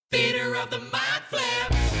Theater of the Mind Flip.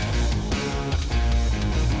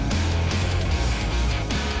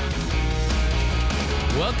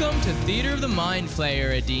 Welcome to Theater of the Mind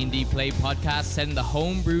Flayer, a D&D play podcast set in the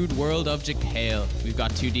homebrewed world of Jekyll. We've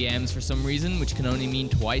got 2 DMs for some reason, which can only mean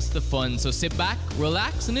twice the fun. So sit back,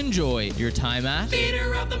 relax, and enjoy your time at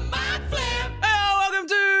Theater of the Mind Flip. Welcome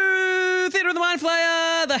to Theater of the Mind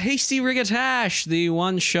Flayer, the hasty Rigatach, the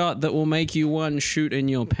one shot that will make you one shoot in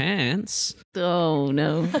your pants. Oh,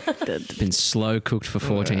 no. Been slow cooked for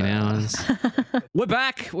 14 hours. We're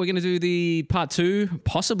back. We're going to do the part 2,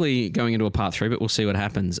 possibly going into a part 3, but we'll see what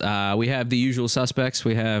happens. We have the usual suspects.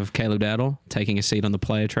 We have Caleb Dowdle taking a seat on the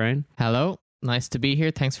player train. Hello, nice to be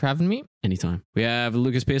here. Thanks for having me. Anytime. We have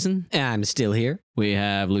Lucas Pearson. I'm still here. We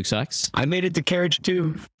have Luke Sykes. I made it to carriage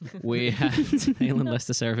too. We have Aylin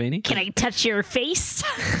Lester Serafini. Can I touch your face?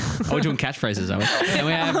 Oh, we're doing catchphrases, are we? And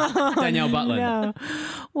we have Danielle Butler. No.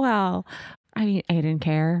 Well, I mean, I didn't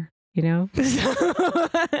care, you know?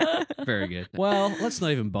 Very good. Well, let's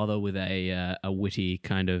not even bother with a witty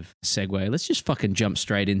kind of segue. Let's just fucking jump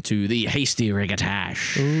straight into the hasty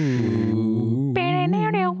Rigatach. Ooh.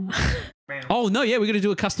 Oh, no, yeah, we're going to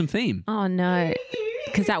do a custom theme. Oh, no.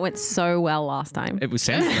 Because that went so well last time. It was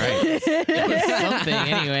sounding great. It was something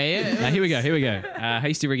anyway. Here we go.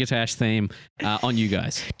 Hasty Rigatach theme on you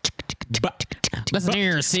guys. Listen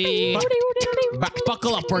here, see?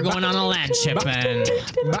 Buckle up, we're going on a land ship, and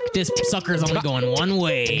this sucker's only going one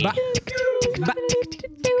way.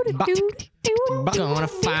 Gonna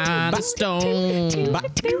find the stone.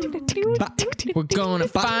 We're gonna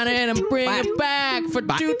find it and bring it back for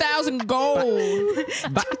 2,000 gold.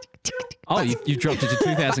 Oh, you dropped it to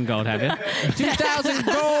 2,000 gold, have you? 2,000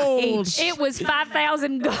 gold. It was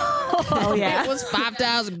 5,000 gold. Oh, yeah. It was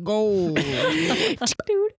 5,000 gold.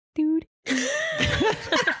 Dude.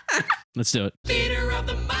 Let's do it. Theater of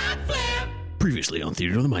the Mind Flip. Previously on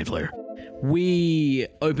Theater of the Mind Flayer. We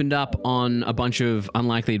opened up on a bunch of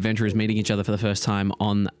unlikely adventurers meeting each other for the first time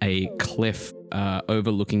on a cliff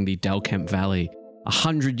overlooking the Delkemp Valley,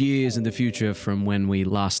 100 years in the future from when we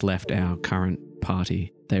last left our current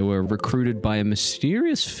party. They were recruited by a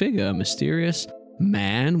mysterious figure, mysterious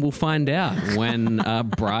man. We'll find out when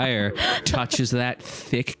Briar touches that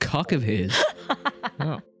thick cock of his.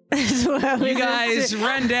 Oh. You guys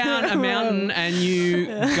ran down a mountain and you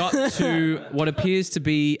got to what appears to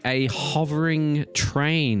be a hovering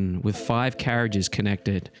train with 5 carriages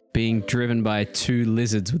connected, being driven by 2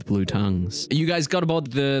 lizards with blue tongues. You guys got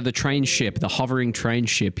aboard the train ship, the hovering train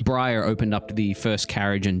ship. Briar opened up the first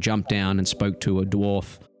carriage and jumped down and spoke to a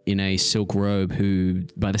dwarf in a silk robe who,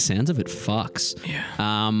 by the sounds of it, fucks.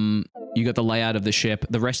 Yeah. You got the layout of the ship.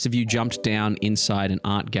 The rest of you jumped down inside an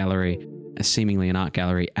art gallery, seemingly an art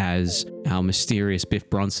gallery, as our mysterious Biff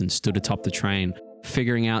Bronson stood atop the train,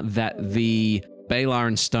 figuring out that the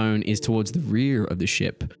Balor Stone is towards the rear of the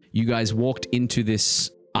ship. You guys walked into this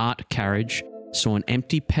art carriage, saw an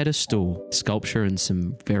empty pedestal, sculpture, and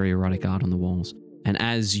some very erotic art on the walls. And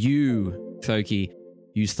as you, Thoki,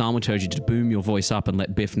 use thaumaturgy to boom your voice up and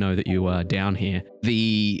let Biff know that you are down here,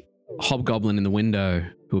 the hobgoblin in the window,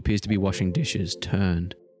 who appears to be washing dishes,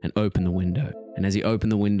 turned and opened the window. And as he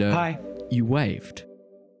opened the window, Hi. You waved.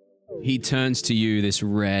 He turns to you, this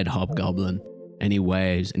red hobgoblin, and he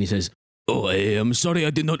waves and he says, "Oh, I'm sorry,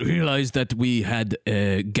 I did not realize that we had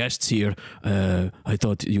guests here. I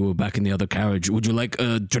thought you were back in the other carriage. Would you like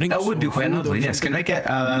a drink?" That would be quite lovely. Yes, can I get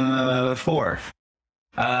 4?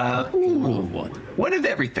 What? One of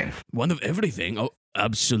everything. One of everything? Oh,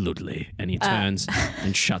 absolutely. And he turns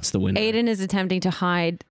and shuts the window. Aiden is attempting to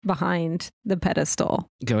hide behind the pedestal.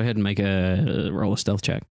 Go ahead and make a roll a stealth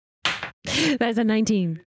check. That's a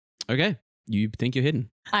 19. Okay. You think you're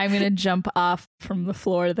hidden. I'm going to jump off from the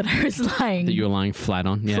floor that I was lying That you were lying flat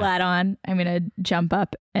on. Yeah. flat on. I'm going to jump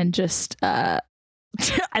up and just, I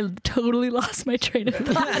totally lost my train of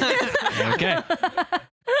thought. Okay.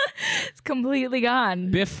 It's completely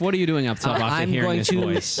gone. Biff, what are you doing up top after I'm hearing going this to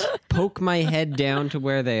voice? poke my head down to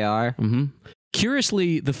where they are. Mm-hmm.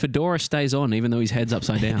 Curiously, the fedora stays on even though his head's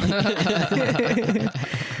upside down.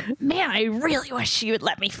 Man, I really wish you would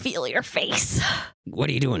let me feel your face. What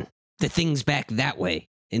are you doing? The thing's back that way,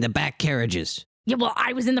 in the back carriages. Yeah, well,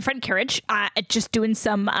 I was in the front carriage, just doing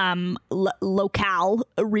some locale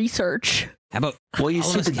research. How about... Well, you all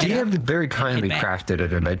see, of the us get DM up? very kindly Get back. crafted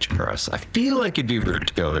an adventure for us. I feel like it'd be rude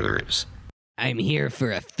to go to yours. I'm here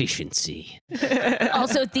for efficiency.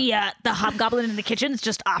 Also, the hobgoblin in the kitchen's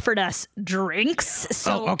just offered us drinks.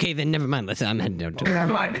 So Oh, okay, then never mind. I'm heading down to...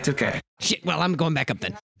 Never mind, it's okay. Shit, well, I'm going back up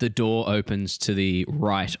then. The door opens to the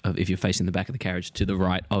right of, if you're facing the back of the carriage, to the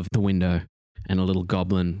right of the window, and a little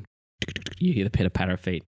goblin, you hear the pitter patter of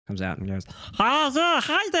feet, comes out and goes,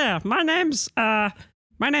 hi there. My name's,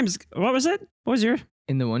 what was it? What was your?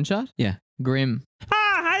 In the one shot? Yeah. Grim.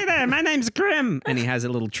 Hi there. My name's Grim. And he has a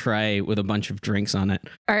little tray with a bunch of drinks on it.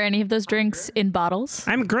 Are any of those drinks in bottles?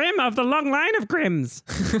 I'm Grim of the long line of Grims.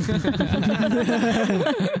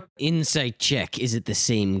 Insight check. Is it the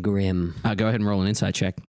same Grim? Go ahead and roll an insight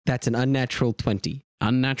check. That's an unnatural 20.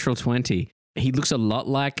 Unnatural 20. He looks a lot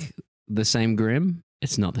like the same Grim.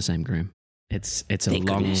 It's not the same Grim. It's a Thank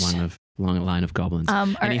goodness. long line of goblins.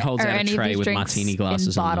 And he holds out a tray with martini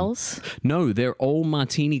glasses in on bottles? them. No, they're all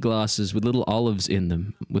martini glasses with little olives in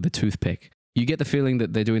them with a toothpick. You get the feeling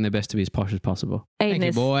that they're doing their best to be as posh as possible. Thank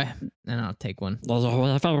you, Aiden boy. And I'll take one.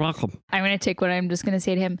 You're very welcome. I'm going to take one. I'm just going to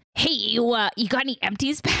say to him, hey, you got any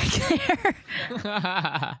empties back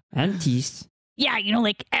there? Empties. Yeah,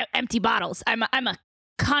 like empty bottles. I'm a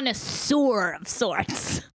connoisseur of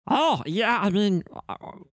sorts. Oh, yeah, I mean,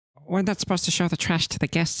 we're not supposed to show the trash to the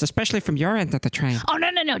guests, especially from your end of the train. Oh,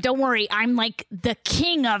 no. Don't worry. I'm like the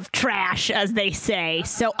king of trash, as they say.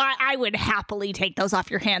 So I would happily take those off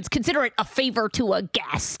your hands. Consider it a favor to a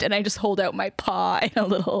guest. And I just hold out my paw in a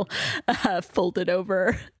little folded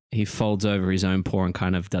over. He folds over his own paw and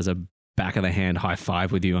kind of does a back of the hand high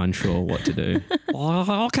five with you, unsure what to do.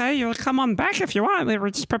 Well, okay, you'll come on back if you want. We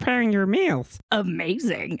were just preparing your meals.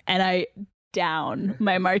 Amazing. And I down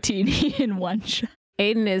my martini in one shot.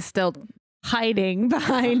 Aiden is still hiding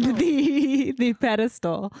behind the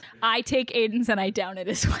pedestal. I take Aiden's and I down it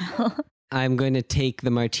as well. I'm going to take the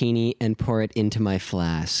martini and pour it into my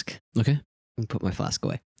flask. Okay. And put my flask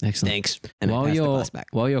away. Excellent. Thanks. And I pass the glass back.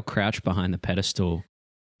 While you're crouched behind the pedestal,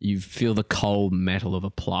 you feel the cold metal of a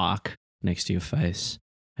plaque next to your face.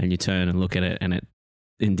 And you turn and look at it, and it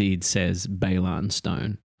indeed says Balor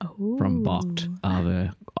Stone from Bocht,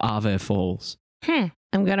 Ave Falls.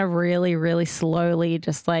 I'm going to really, really slowly,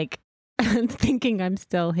 just like thinking I'm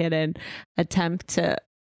still hidden, attempt to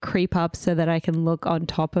creep up so that I can look on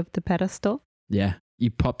top of the pedestal. Yeah.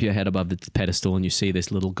 You pop your head above the pedestal and you see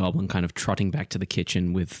this little goblin kind of trotting back to the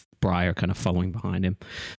kitchen with Briar kind of following behind him.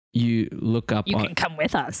 You look up. You can come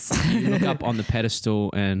with us. You look up on the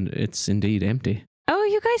pedestal and it's indeed empty. Oh,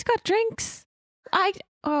 you guys got drinks.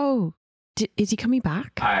 Is he coming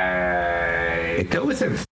back? I go with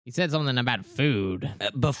him. He said something about food.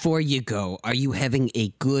 Before you go, are you having a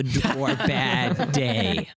good or bad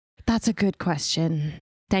day? That's a good question.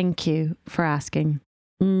 Thank you for asking.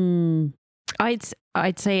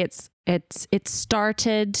 I'd say it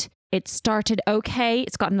started okay.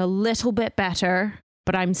 It's gotten a little bit better,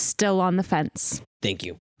 but I'm still on the fence. Thank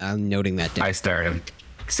you. I'm noting that down. I stare at him.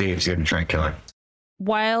 See if he's going to try and kill him.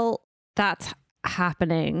 While that's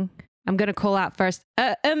happening, I'm gonna call out first.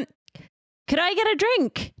 Could I get a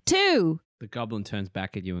drink too? The goblin turns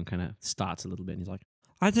back at you and kind of starts a little bit. And he's like,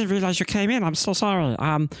 I didn't realize you came in. I'm so sorry.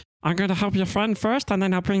 I'm going to help your friend first, and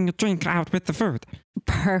then I'll bring a drink out with the food.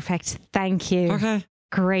 Perfect. Thank you. Okay.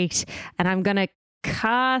 Great. And I'm gonna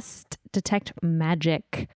cast Detect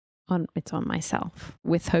Magic on myself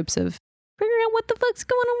with hopes of figuring out what the fuck's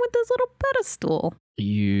going on with this little pedestal.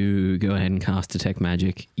 You go ahead and cast Detect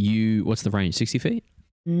Magic. What's the range? 60 feet?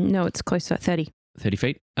 No, it's close to 30. 30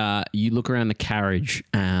 feet. You look around the carriage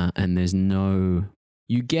and there's no...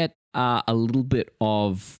 You get a little bit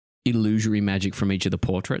of illusory magic from each of the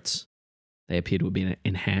portraits. They appear to have been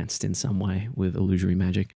enhanced in some way with illusory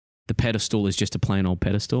magic. The pedestal is just a plain old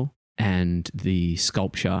pedestal, and the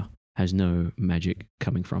sculpture has no magic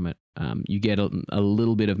coming from it. You get a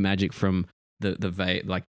little bit of magic from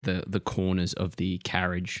the corners of the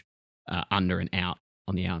carriage under and out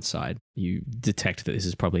on the outside. You detect that this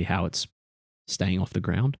is probably how it's staying off the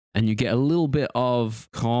ground. And you get a little bit of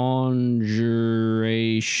conjuration.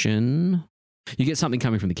 You get something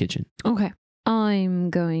coming from the kitchen. Okay. I'm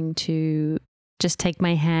going to just take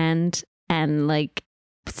my hand and like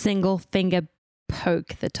single finger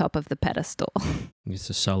poke the top of the pedestal. It's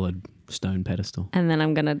a solid stone pedestal. And then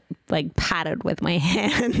I'm going to like pat it with my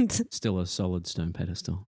hand. Still a solid stone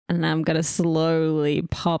pedestal. And I'm going to slowly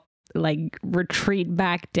retreat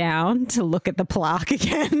back down to look at the plaque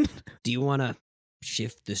again. Do you want to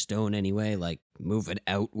shift the stone anyway? Like move it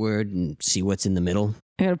outward and see what's in the middle?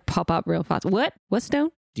 I'm going to pop up real fast. What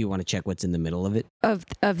stone? Do you want to check what's in the middle of it? Of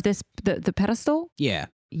this, the pedestal? Yeah.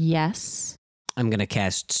 Yes. I'm going to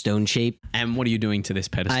cast Stone Shape. And what are you doing to this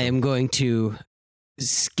pedestal? I am going to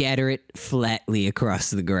scatter it flatly across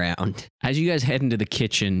the ground. As you guys head into the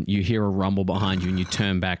kitchen, you hear a rumble behind you and you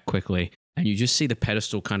turn back quickly and you just see the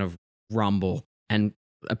pedestal kind of rumble and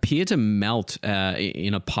appear to melt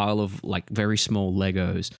in a pile of like very small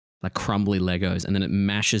Legos, like crumbly Legos, and then it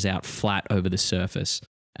mashes out flat over the surface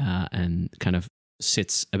and kind of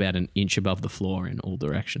sits about an inch above the floor in all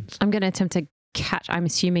directions. I'm going to attempt to catch. I'm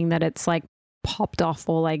assuming that it's like popped off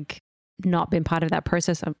or like not been part of that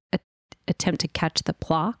process. Attempt to catch the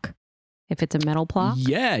plaque. If it's a metal plaque.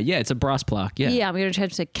 Yeah, it's a brass plaque. Yeah. I'm going to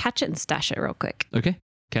attempt to catch it and stash it real quick. Okay.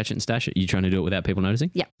 Catch it and stash it. You trying to do it without people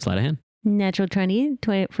noticing? Yeah. Slide a hand. Natural 20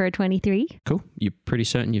 for a 23. Cool. You're pretty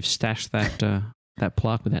certain you've stashed that that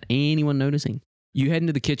plaque without anyone noticing. You head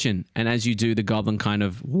into the kitchen, and as you do, the goblin kind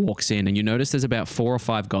of walks in, and you notice there's about 4 or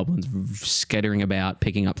 5 goblins scattering about,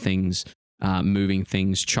 picking up things, moving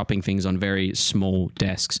things, chopping things on very small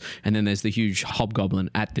desks. And then there's the huge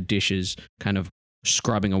hobgoblin at the dishes, kind of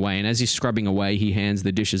scrubbing away. And as he's scrubbing away, he hands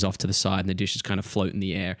the dishes off to the side, and the dishes kind of float in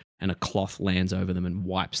the air, and a cloth lands over them and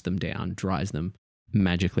wipes them down, dries them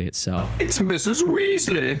magically itself. It's Mrs.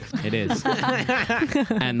 Weasley. It is.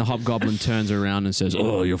 And the hobgoblin turns around and says,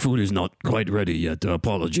 Oh, your food is not quite ready yet.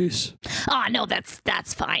 Apologies. Oh, no,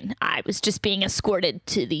 that's fine. I was just being escorted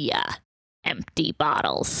to the empty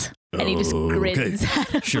bottles. And he just grins.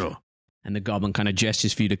 Okay. Sure. And the goblin kind of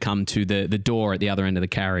gestures for you to come to the door at the other end of the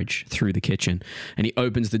carriage through the kitchen. And he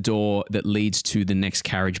opens the door that leads to the next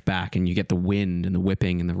carriage back, and you get the wind and the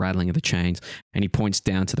whipping and the rattling of the chains. And he points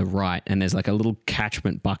down to the right, and there's like a little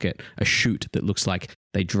catchment bucket, a chute that looks like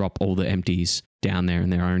they drop all the empties down there,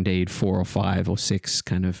 and there are indeed 4 or 5 or 6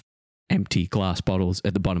 kind of empty glass bottles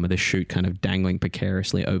at the bottom of the chute, kind of dangling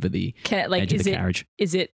precariously over the edge of the carriage.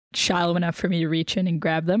 Is it shallow enough for me to reach in and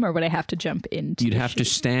grab them, or would I have to jump into? You'd have to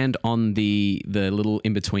stand on the little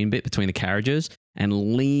in-between bit between the carriages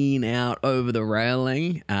and lean out over the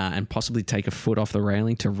railing and possibly take a foot off the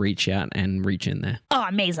railing to reach out and reach in there. Oh,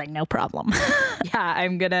 amazing. No problem. Yeah,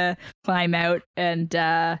 I'm going to climb out and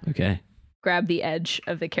Okay. grab the edge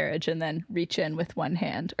of the carriage and then reach in with one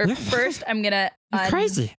hand. Or first, I'm going to... You're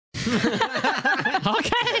crazy.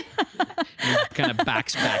 Okay. He kind of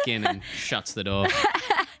backs back in and shuts the door.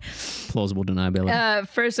 Plausible deniability.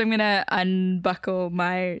 First, I'm going to unbuckle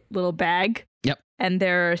my little bag. Yep. And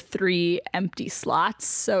there are 3 empty slots.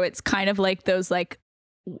 So it's kind of like those like,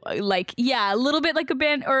 yeah, a little bit like a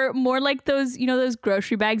bin, or more like those, you know, those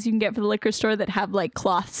grocery bags you can get for the liquor store that have like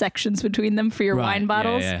cloth sections between them for your wine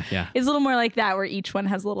bottles. Yeah. It's a little more like that, where each one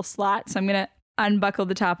has a little slot. So I'm going to unbuckle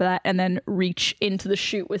the top of that and then reach into the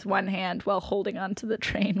chute with one hand while holding onto the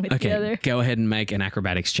train with the other. Go ahead and make an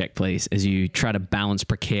acrobatics check, please, as you try to balance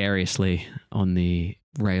precariously on the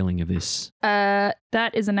railing of this. That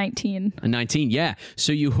is a 19. A 19, yeah.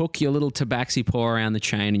 So you hook your little tabaxi paw around the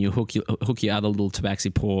chain, and you hook your other little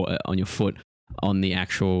tabaxi paw on your foot on the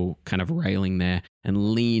actual kind of railing there,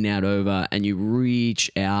 and lean out over, and you reach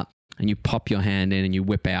out and you pop your hand in and you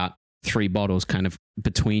whip out 3 bottles kind of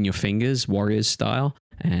between your fingers, Warriors style,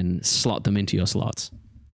 and slot them into your slots.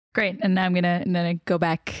 Great. And now I'm gonna go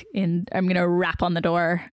back in. I'm gonna rap on the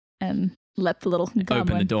door and let the little goblin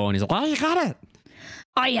open the door, and he's like, Oh, you got it.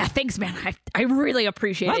 Oh yeah, thanks, man. I really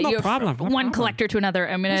appreciate it. No You have problem. one collector to another.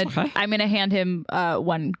 I'm gonna hand him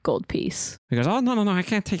 1 gold piece. He goes, Oh, no, I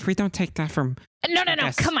can't take. We don't take that from. No.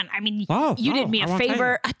 Yes. Come on. I mean, Oh, you did me I a won't take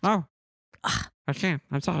favor. it. Oh, I can't.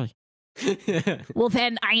 I'm sorry. Well,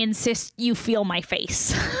 then I insist you feel my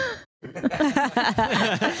face.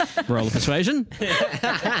 roll a persuasion.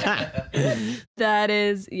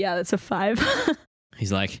 That's a 5.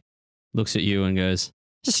 He's like, looks at you and goes,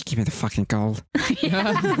 Just give me the fucking gold. All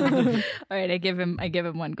right, I give him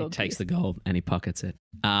 1 gold. takes piece. the gold and he pockets it.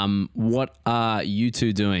 What are you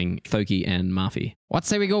two doing, Thoki and Murphy? What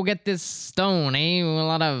say we go get this stone, eh? A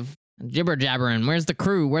lot of jibber jabbering. Where's the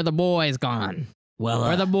crew? Where the boys gone? Well,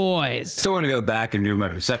 Where the boys? Still want to go back and do my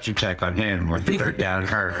perception check on him or third down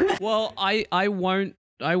her. Well, I won't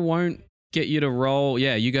get you to roll.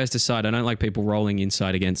 Yeah, you guys decide. I don't like people rolling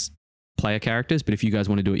inside against player characters, but if you guys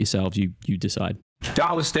want to do it yourselves, you decide.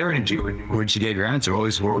 I was staring at you when you gave your answer.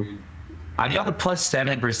 I got a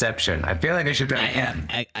 +7 perception. I feel like I should. I am.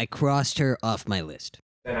 I crossed her off my list.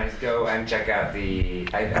 Then I go and check out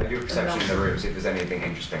I do a perception in the room, see if there's anything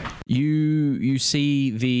interesting. You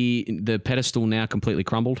see the pedestal now completely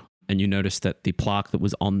crumbled, and you notice that the plaque that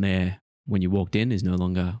was on there when you walked in is no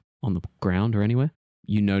longer on the ground or anywhere.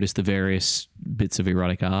 You notice the various bits of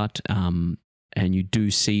erotic art, and you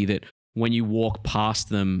do see that when you walk past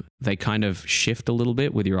them, they kind of shift a little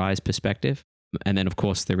bit with your eyes' perspective. And then, of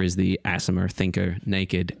course, there is the Aasimar thinker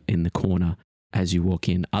naked in the corner as you walk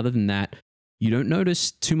in. Other than that, you don't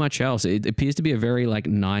notice too much else. It appears to be a very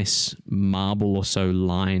nice marble or so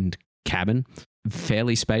lined cabin,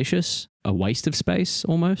 fairly spacious, a waste of space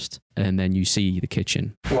almost. And then you see the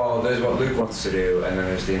kitchen. Well, there's what Luke wants to do, and then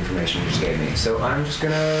there's the information you just gave me. So I'm just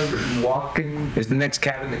gonna walk in. Is the next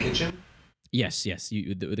cabin the kitchen? Yes.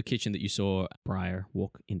 The kitchen that you saw Briar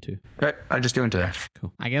walk into. Right, I just go into that.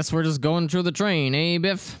 I guess we're just going through the train, eh,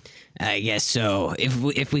 Biff? I guess so.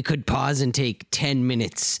 If we could pause and take 10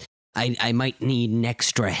 minutes, I might need an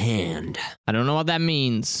extra hand. I don't know what that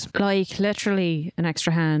means. Like literally an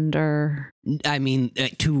extra hand or I mean,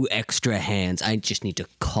 2 extra hands. I just need to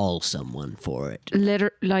call someone for it.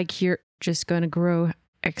 like you're just going to grow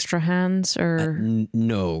extra hands or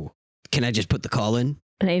No. Can I just put the call in?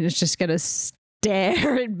 Nada's just going to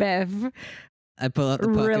stare at Bev. I pull out the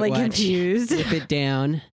pocket Really watch, confused. flip it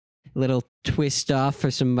down, little twist off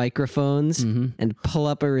for some microphones, and pull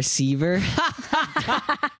up a receiver,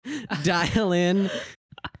 dial in,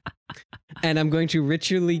 and I'm going to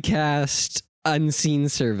ritually cast Unseen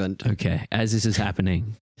Servant. Okay, as this is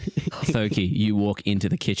happening, Thoki, you walk into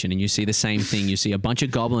the kitchen and you see the same thing. You see a bunch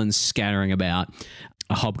of goblins scattering about,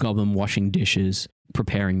 a hobgoblin washing dishes,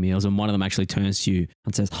 preparing meals, and one of them actually turns to you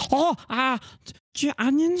and says, Oh, do you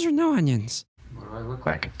onions or no onions? What do I look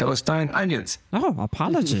like? Those fine onions. Oh,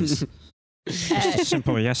 apologies. Just a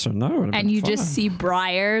simple yes or no. would've And been you just fine. see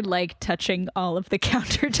Briar like touching all of the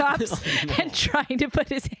countertops and trying to put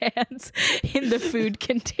his hands in the food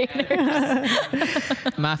containers.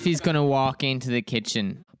 Maffy's gonna walk into the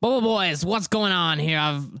kitchen. Bubble boys, what's going on here?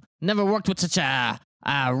 I've never worked with such a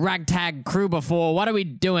ragtag crew before. What are we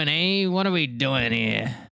doing, eh? What are we doing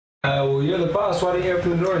here? Well, you're the boss. Why don't you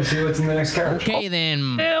open the door and see what's in the next carriage? Okay,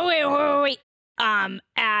 then. Wait.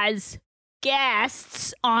 As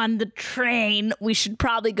guests on the train, we should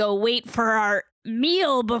probably go wait for our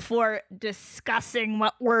meal before discussing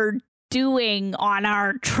what we're doing on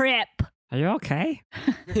our trip. Are you okay?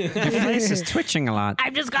 Your face is twitching a lot.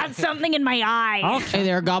 I've just got something in my eye. Okay. Hey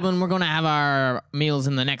there, Goblin. We're gonna have our meals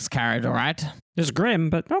in the next carriage, all right? It's grim,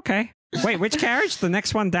 but okay. Wait, which carriage? The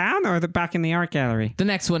next one down or the back in the art gallery? The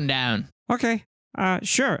next one down. Okay.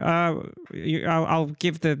 Sure. I'll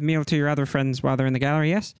give the meal to your other friends while they're in the gallery,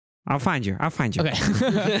 yes? I'll find you.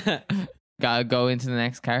 Okay. Gotta go into the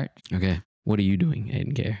next carriage. okay, what are you doing,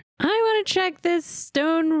 Aiden Care? I want to check this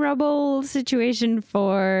stone rubble situation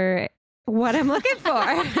for what I'm looking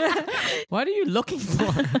for. What are you looking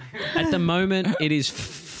for? At the moment, it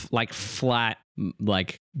is like flat,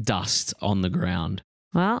 like dust on the ground.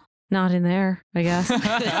 Well, not in there, I guess.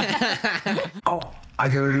 Oh, I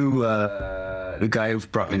go to the guy who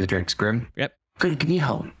brought me the drinks, Grim. Yep. Grim, can you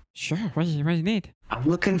help? Sure. What do you need? I'm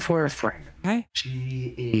looking for a friend. Hey?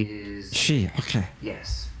 She is... She. Okay.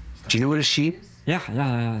 Yes. Do you know what a she is? Yeah.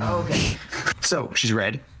 Okay. So, she's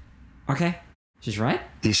red. Okay. She's right?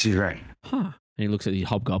 Yeah, she's red. Huh. And he looks at the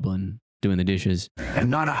hobgoblin doing the dishes. And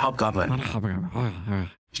not a hobgoblin. Not a hobgoblin. Oh,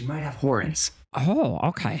 She might have horns.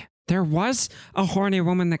 okay. There was a horny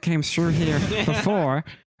woman that came through here before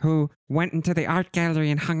who went into the art gallery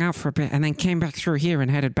and hung out for a bit and then came back through here and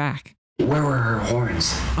headed back. Where were her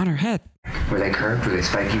horns? On her head. Were they curved? Were they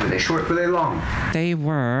spiky? Were they short? Were they long?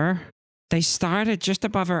 They started just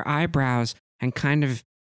above her eyebrows and kind of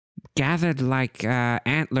gathered like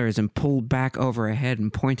antlers and pulled back over her head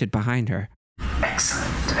and pointed behind her.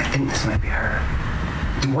 Excellent. I think this might be her.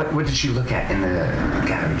 What did she look at in the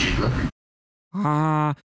gallery? Did she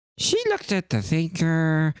look? She looked at the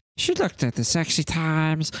Thinker, she looked at the Sexy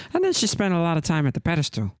Times, and then she spent a lot of time at the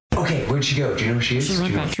pedestal. Okay, where'd she go? Do you know where she is? She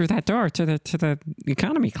went back through that door to the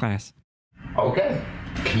economy class. Okay.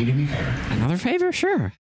 Can you do me a favor? Another favor?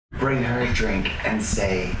 Sure. Bring her a drink and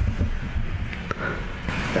say,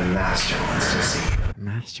 the master wants to see you.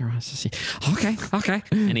 Master wants to see. Okay.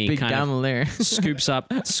 And he Big kind of camel there. scoops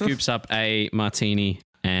up a martini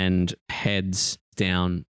and heads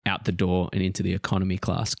down out the door and into the economy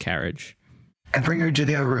class carriage. And bring her to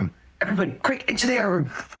the other room. Everybody, quick, into the other room.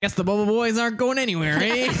 Guess the Bubble Boys aren't going anywhere,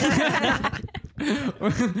 eh?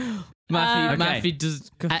 Maffy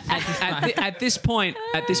just... At this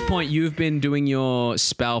point, you've been doing your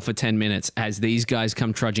spell for 10 minutes as these guys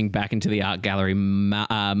come trudging back into the art gallery,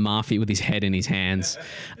 Marfy with his head in his hands.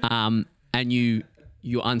 And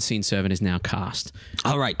your unseen servant is now cast.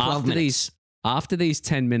 All right, 12 minutes. After these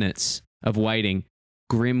 10 minutes of waiting,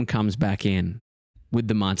 Grim comes back in with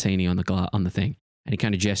the martini on the thing. And he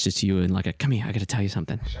kind of gestures to you and like, come here, I got to tell you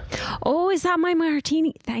something. Oh, is that my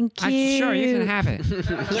martini? Thank you. Sure, you can have it.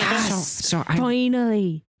 Yes.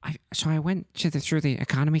 Finally. I I went through the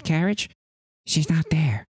economy carriage. She's not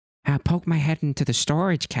there. I poked my head into the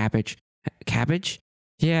storage cabbage. Cabbage?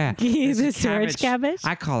 Yeah. the It's a storage cabbage.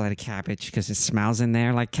 I call it a cabbage because it smells in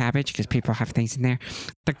there like cabbage because people have things in there.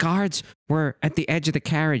 The guards were at the edge of the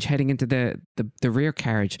carriage heading into the rear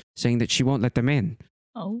carriage saying that she won't let them in.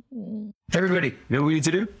 Oh. Everybody, you know what we need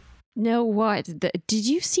to do? No, what? Did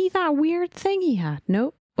you see that weird thing he had?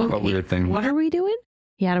 No. What weird thing? What are we doing?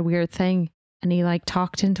 He had a weird thing. And he like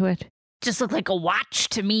talked into it. Just looked like a watch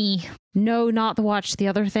to me. No, not the watch. The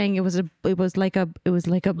other thing. It was like a It was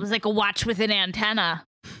like a watch with an antenna.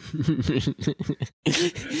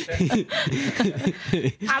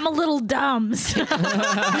 I'm a little dumb. So.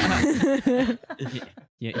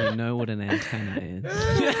 Yeah, you know what an antenna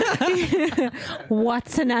is.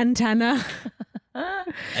 What's an antenna?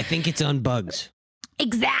 I think it's on bugs.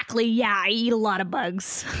 Exactly. Yeah, I eat a lot of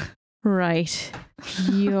bugs. Right.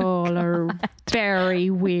 Y'all are very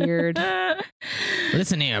weird.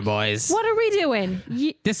 Listen here, boys. What are we doing?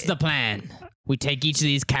 This is the plan. We take each of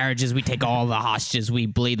these carriages, we take all the hostages, we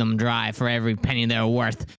bleed them dry for every penny they're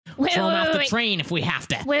worth. Throw them off the train if we have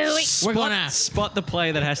to. We're gonna spot the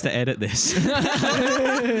play that has to edit this.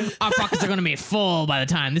 Our pockets are gonna be full by the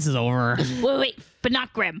time this is over. Wait, but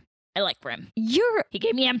not Grim. I like Grim. He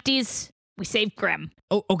gave me empties. We saved Grim.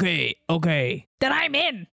 Oh, okay. Then I'm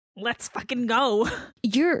in. Let's fucking go.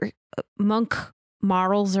 Your monk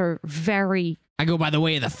morals are very I go by the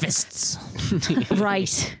way of the fists.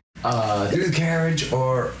 right. Through the carriage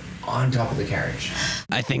or on top of the carriage?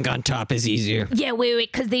 I think on top is easier. Yeah,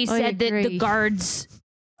 wait, because they said that agree. the guards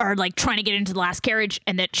are like trying to get into the last carriage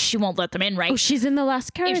and that she won't let them in, right? Oh, she's in the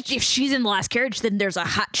last carriage. If she's in the last carriage, then there's a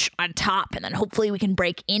hutch on top, and then hopefully we can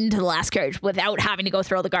break into the last carriage without having to go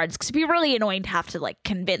through all the guards. Because it'd be really annoying to have to like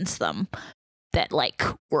convince them that like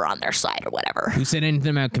we're on their side or whatever. Who said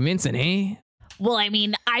anything about convincing, eh? Well, I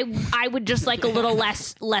mean, I would just like a little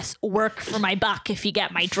less work for my buck if you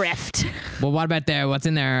get my drift. Well, what about what's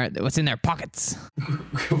in their pockets?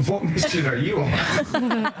 What mission are you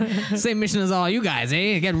on? Same mission as all you guys,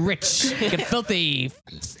 eh? Get rich. Get filthy,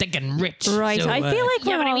 stinking rich. Right. So, I feel like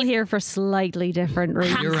yeah, we're but I all mean- here for slightly different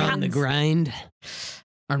reasons. You're on the grind.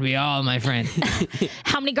 Aren't we all, my friend?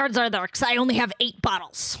 How many guards are there? Because I only have 8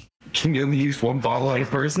 bottles. Can you only use one bottle on a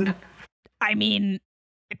person? I mean,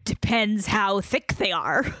 it depends how thick they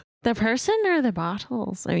are. The person or the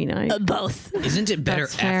bottles? I mean, Both. Isn't it better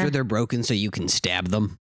That's fair. after they're broken so you can stab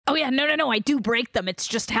them? Oh yeah, no. I do break them. It's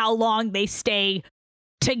just how long they stay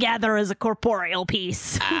together as a corporeal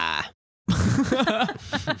piece. Ah.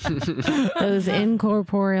 those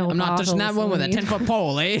incorporeal I'm not touching that bottles, one with a I mean. 10-foot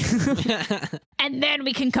pole, eh? And then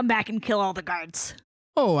we can come back and kill all the guards.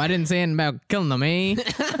 Oh, I didn't say anything about killing them, eh?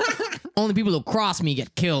 Only people who cross me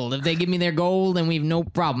get killed. If they give me their gold, then we've no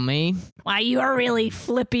problem, eh? Why, you are really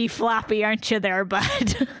flippy floppy, aren't you there,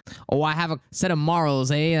 bud? Oh, I have a set of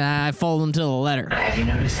morals, eh? I follow them to the letter. Have you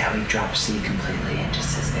noticed how he drops C completely and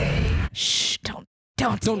just says A? Shh, don't.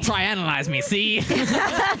 Don't try analyze me, see?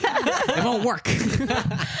 It won't work.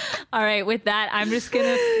 All right, with that, I'm just going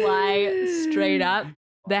to fly straight up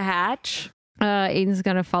the hatch. Aiden's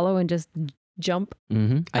gonna follow and just jump.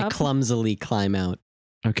 Mm-hmm. I Up. clumsily climb out.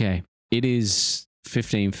 Okay. It is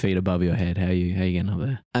 15 feet above your head. How you getting up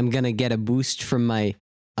there? I'm going to get a boost from my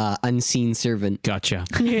unseen servant. Gotcha.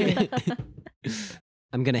 I'm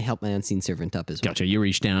going to help my unseen servant up as well. Gotcha. You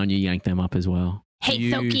reach down, you yank them up as well. Hey,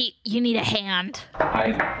 You- Thoki, you need a hand.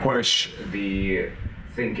 I push the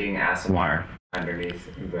thinking Asimar underneath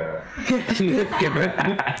the.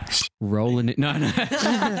 Rolling it. No.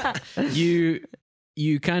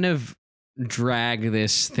 You kind of drag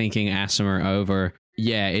this thinking Asimer over.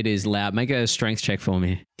 Yeah, it is loud. Make a strength check for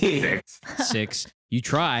me. 6. You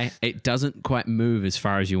try. It doesn't quite move as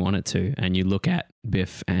far as you want it to. And you look at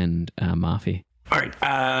Biff and Marfy. All right,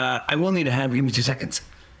 I will need a hand. Give me 2 seconds.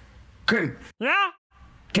 Good. Yeah.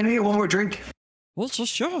 Can I get one more drink? Well,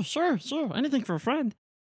 sure. Anything for a friend.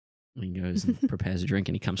 And he goes and prepares a drink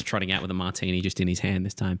and he comes trotting out with a martini just in his hand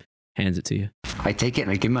this time. Hands it to you. I take it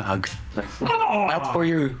and I give him a hug. That's for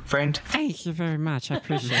you, friend. Thank you very much. I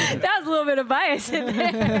appreciate it. That was a little bit of bias in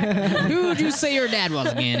there. Who'd you say your dad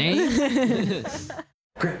was again, eh?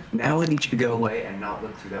 Great. Now I need you to go away and not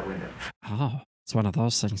look through that window. Oh, it's one of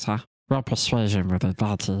those things, huh? Roll persuasion with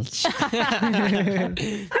advantage.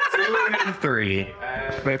 3.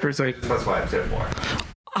 My persuasion +5, so 4.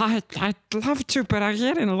 I'd love to, but I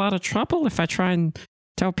get in a lot of trouble if I try and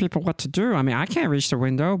tell people what to do. I mean, I can't reach the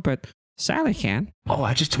window, but Sally can. Oh,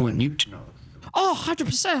 I just want you to know. Oh,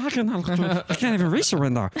 100%. I can't even reach the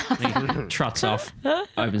window. He trots off,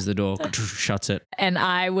 opens the door, shuts it. And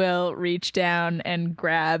I will reach down and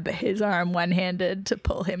grab his arm one-handed to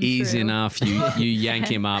pull him Easy through. enough. You yank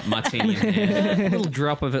him up, martini in hand. A little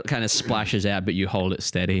drop of it kind of splashes out, but you hold it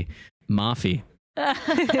steady. Marfy.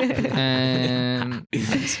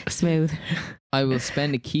 Smooth. I will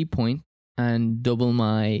spend a key point and double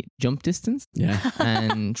my jump distance Yeah.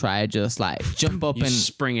 and try just like jump up You and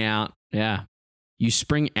spring out. Yeah. You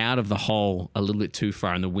spring out of the hole a little bit too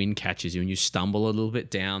far and the wind catches you and you stumble a little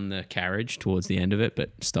bit down the carriage towards the end of it,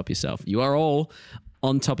 but stop yourself. You are all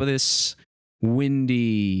on top of this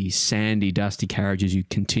windy, sandy, dusty carriage as you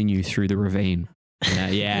continue through the ravine.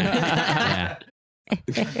 Yeah.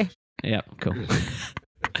 Yeah, cool.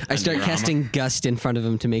 I start casting gust in front of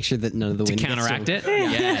him to make sure that none of the wind counteract gets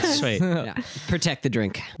it? Yeah, sweet. Yeah. Protect the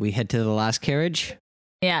drink. We head to the last carriage.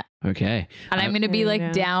 Yeah. Okay. And I'm going to be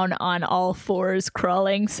like down on all fours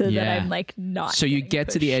crawling so that I'm like not. So you getting get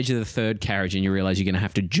to the pushed. edge of the third carriage and you realize you're going to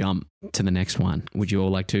have to jump to the next one. Would you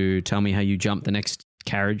all like to tell me how you jump the next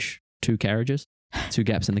carriage? 2 carriages? 2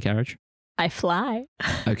 gaps in the carriage? I fly.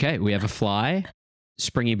 Okay, we have a fly.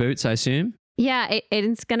 Springy boots, I assume. Yeah,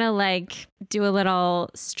 it's gonna like do a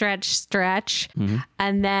little stretch,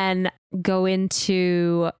 and then go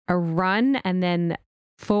into a run and then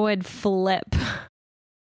forward flip.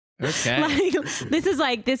 Okay.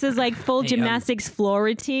 Like, this is like full gymnastics floor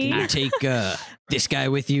routine. Can you take this guy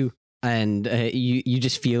with you? And you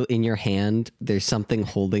just feel in your hand there's something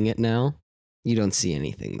holding it now. You don't see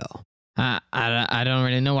anything though. I don't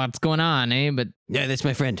really know what's going on, eh? But yeah, that's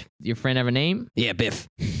my friend. Your friend have a name? Yeah, Biff.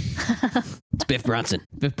 It's Biff Bronson.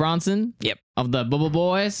 Biff Bronson? Yep. Of the Bubble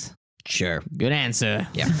Boys? Sure. Good answer.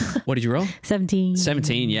 Yeah. What did you roll? 17.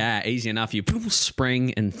 17, yeah, easy enough. You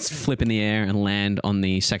spring and flip in the air and land on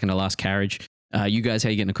the second to last carriage. You guys, how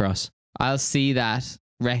you getting across? I'll see that,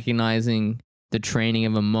 recognizing the training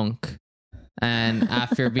of a monk. And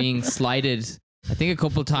after being slighted, I think a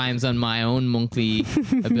couple times on my own monkly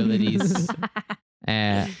abilities,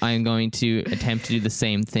 I'm going to attempt to do the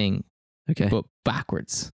same thing. Okay. But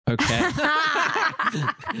backwards. Okay.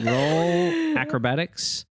 Roll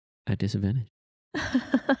acrobatics at disadvantage.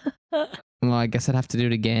 Well, I guess I'd have to do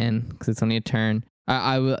it again because it's only a turn.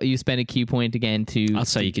 I will. You spend a key point again to. I'll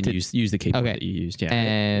say you can use the key point that you used.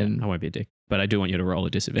 Yeah. I won't be a dick, but I do want you to roll a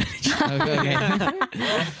disadvantage. Okay.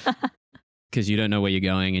 Because you don't know where you're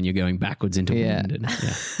going and you're going backwards into wind. And,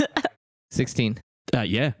 16.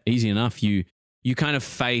 Yeah, easy enough. You kind of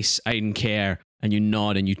face Aiden Care and you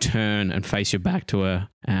nod and you turn and face your back to her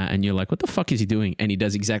and you're like, what the fuck is he doing? And he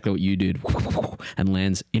does exactly what you did and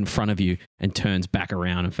lands in front of you and turns back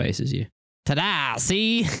around and faces you. Ta-da!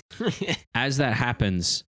 See? As that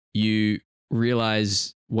happens, you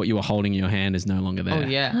realize what you were holding in your hand is no longer there. Oh,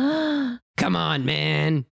 yeah. Come on,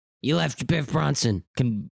 man. You left Biff Bronson.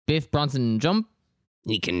 Can Biff Bronson jump?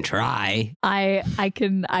 He can try. I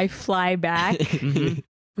fly back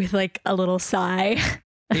with like a little sigh.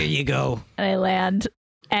 Here you go. And I land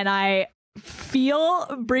and I feel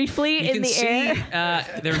briefly in the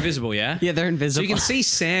air. They're invisible, yeah? Yeah, they're invisible. So you can see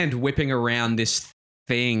sand whipping around this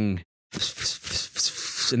thing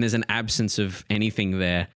and there's an absence of anything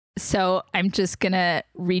there. So I'm just going to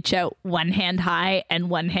reach out one hand high and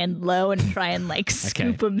one hand low and try and like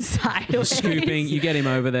scoop him sideways. Scooping, you get him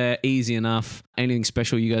over there, easy enough. Anything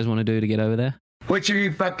special you guys want to do to get over there? Which of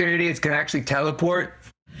you fucking idiots can actually teleport?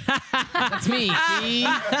 That's me, see?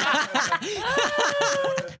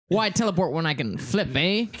 Why teleport when I can flip,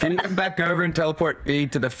 eh? Can you come back over and teleport me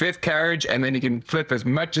to the 5th carriage and then you can flip as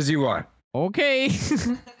much as you want? Okay.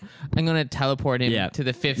 I'm going to teleport him to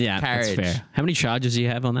the 5th carriage. That's fair. How many charges do you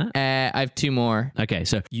have on that? I have 2 more. Okay,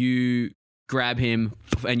 so you grab him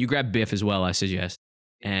and you grab Biff as well, I suggest.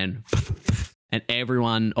 And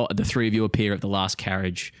everyone, the 3 of you appear at the last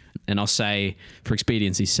carriage. And I'll say, for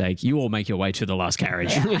expediency's sake, you all make your way to the last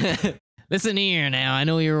carriage. Listen here now. I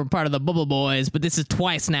know you're part of the Bubble Boys, but this is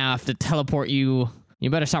twice now I have to teleport you. You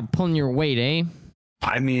better start pulling your weight, eh?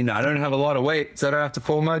 I mean, I don't have a lot of weight, so I don't have to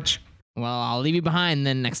pull much. Well, I'll leave you behind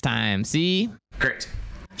then next time, see? Great.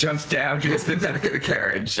 Jumps down just the back of the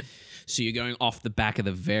carriage. So you're going off the back of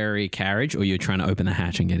the very carriage, or you're trying to open the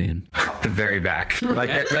hatch and get in? The very back. Like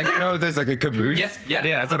you know, there's like a caboose. Yes, yeah,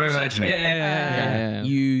 that's what I'm imagining. Yeah.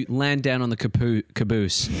 You land down on the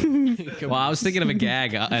caboose. Well, I was thinking of a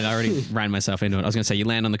gag, and I already ran myself into it. I was going to say, you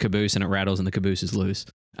land on the caboose, and it rattles, and the caboose is loose.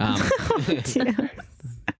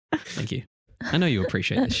 Thank you. I know you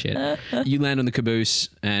appreciate this shit. You land on the caboose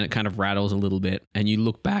and it kind of rattles a little bit and you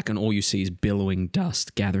look back and all you see is billowing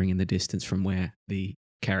dust gathering in the distance from where the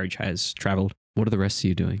carriage has traveled. What are the rest of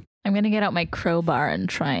you doing? I'm going to get out my crowbar and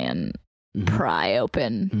try and pry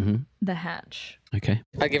open the hatch. Okay.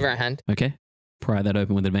 I'll give her a hand. Okay. Pry that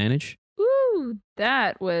open with advantage. Woo!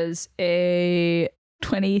 That was a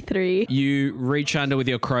 23. You reach under with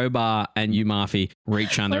your crowbar and you, Marfy,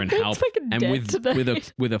 reach under and help. And with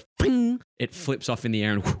a ping, it flips off in the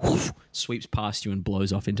air and whoosh, sweeps past you and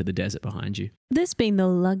blows off into the desert behind you. This being the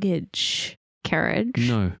luggage carriage.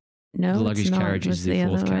 No. No, the luggage it's not. carriage What's is the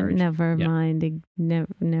 4th carriage. Never mind. Never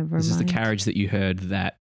This is the mind. carriage that you heard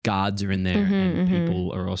that guards are in there and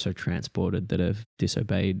people are also transported that have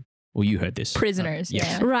disobeyed. Well, you heard this. Prisoners,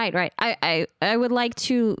 yeah. Right. I would like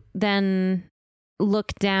to then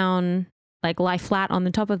look down like lie flat on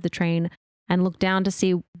the top of the train and look down to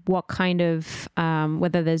see what kind of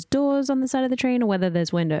whether there's doors on the side of the train or whether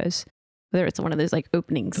there's windows. Whether it's one of those like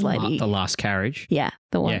opening slidey. The last carriage. Yeah,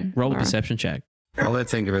 the one. Yeah, roll a Or- perception check. All I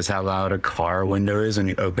think of is how loud a car window is when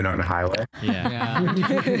you open on a highway. Yeah.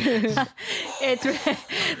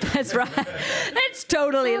 That's right. That's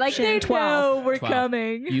totally like they 12. know we're 12.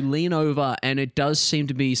 coming. You lean over, and it does seem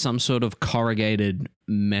to be some sort of corrugated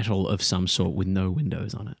metal of some sort with no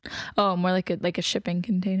windows on it. Oh, more like a shipping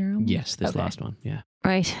container. almost? Yes, this Okay. last one. Yeah.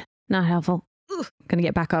 Right. Not helpful. Gonna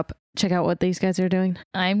get back up. Check out what these guys are doing.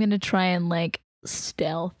 I'm gonna try and like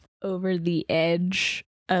stealth over the edge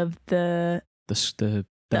of the The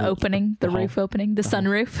opening, the hole. roof opening, the The hole.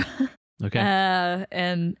 sunroof. Okay.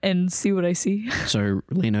 And see what I see. So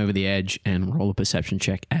lean over the edge and roll a perception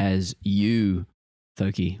check as you,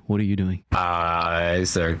 Thoki. What are you doing?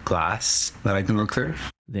 Is there glass that I can look through?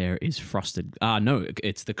 There is frosted. No,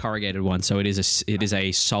 it's the corrugated one. So it is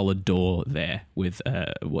a solid door there with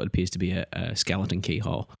what appears to be a skeleton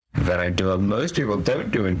keyhole. That I do what most people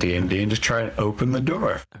don't do in D&D and just try and open the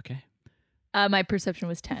door. Okay. My perception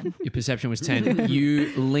was 10. Your perception was 10.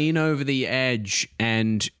 You lean over the edge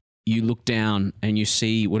and you look down and you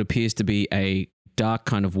see what appears to be a dark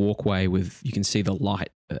kind of walkway with, you can see the light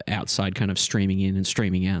outside kind of streaming in and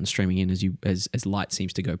streaming out and streaming in as light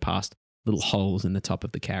seems to go past little holes in the top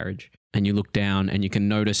of the carriage. And you look down and you can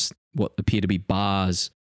notice what appear to be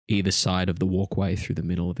bars either side of the walkway through the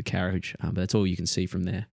middle of the carriage. But that's all you can see from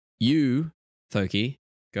there. You, Thoki,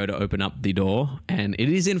 go to open up the door, and it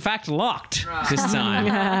is in fact locked this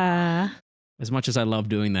time. As much as I love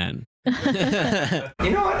doing that.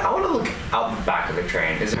 You know what? I want to look out the back of the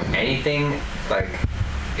train. Is there anything like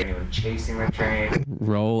anyone chasing the train?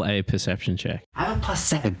 Roll a perception check. I have a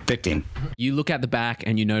 +7. 15. You look at the back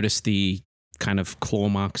and you notice the kind of claw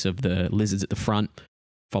marks of the lizards at the front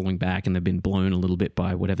following back, and they've been blown a little bit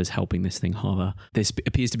by whatever's helping this thing hover. There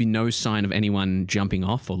appears to be no sign of anyone jumping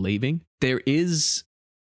off or leaving. There is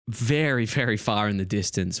very, very far in the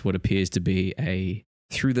distance what appears to be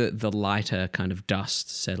through the lighter kind of dust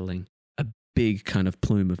settling, a big kind of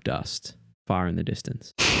plume of dust far in the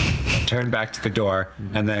distance. Turn back to the door,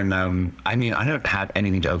 and then, I don't have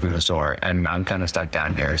anything to open this door, and I'm kind of stuck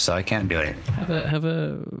down here, so I can't do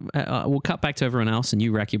anything. We'll cut back to everyone else, and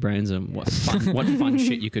you rack your brains on what fun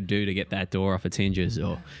shit you could do to get that door off its hinges,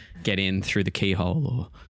 or get in through the keyhole, or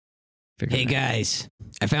figure Hey it out. guys,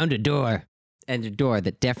 I found a door. And a door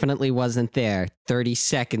that definitely wasn't there 30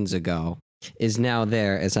 seconds ago is now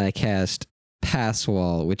there as I cast Pass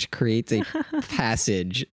Wall, which creates a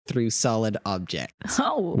passage through solid objects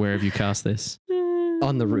Oh. Where have you cast this?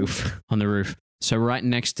 on the roof. On the roof. So right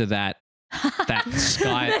next to that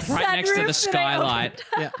sky, The right next to the sunroof that I skylight,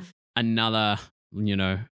 another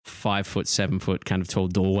 5 foot, 7 foot kind of tall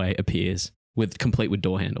doorway appears complete with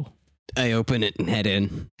door handle. I open it and head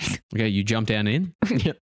in. Okay, you jump down in.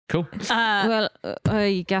 Yep. Cool. Well,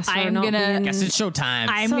 I guess we're I'm not gonna- being... Guess it's showtime.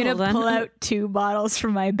 I'm So gonna then- pull out 2 bottles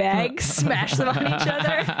from my bag, smash them on each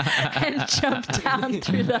other, and jump down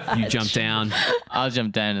through the You hatch. jump down. I'll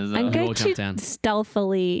jump down as well. I'm going all jump to down.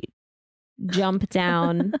 stealthily jump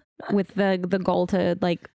down with the goal to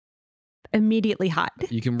like immediately hide.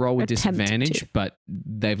 You can roll with Attempt disadvantage, to. but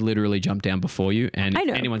they've literally jumped down before you, and I if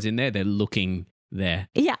know. anyone's in there, they're looking there.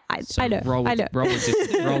 Yeah, So I know. Roll I know.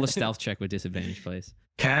 roll a stealth check with disadvantage, please.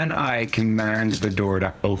 Can I command the door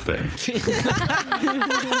to open?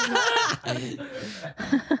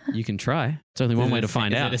 You can try. It's only one way to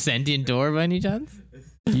find Is out. it a sentient door by any chance?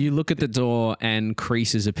 You look at the door and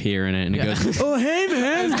creases appear in it, and it goes, "Oh, hey,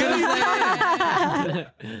 man!"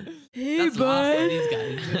 Hey, bud. These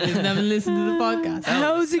guys. He's never listened to the podcast.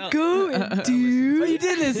 How's it going, dude? Oh, you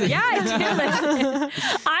did listen. Yeah, I did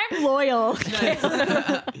listen. I'm loyal.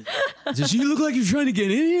 Does you look like you're trying to get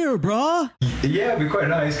in here, brah? Yeah, it'd be quite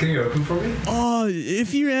nice. Can you open for me? Oh,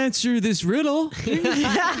 if you answer this riddle.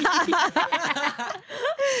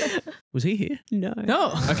 Was he here? No.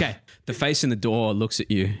 No. Okay. The face in the door looks at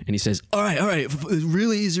you, and he says, All right.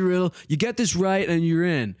 Really easy riddle. You get this right and you're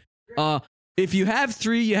in. If you have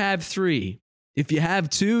 3, you have 3. If you have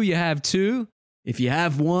 2, you have 2. If you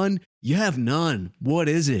have 1, you have none. What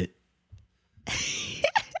is it?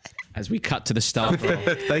 as we cut to the stealth roll.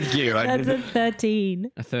 Thank you. That's a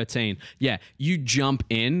 13. A 13. Yeah, you jump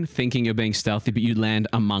in thinking you're being stealthy, but you land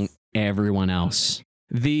among everyone else.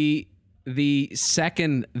 The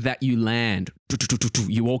second that you land,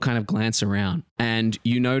 you all kind of glance around and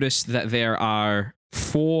you notice that there are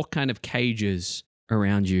 4 kind of cages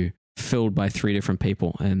around you filled by 3 different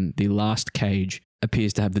people. And the last cage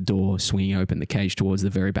appears to have the door swinging open, the cage towards the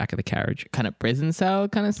very back of the carriage. Kind of prison cell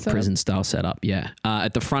kind of stuff. Prison style setup, yeah.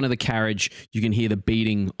 At the front of the carriage, you can hear the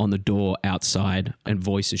beating on the door outside and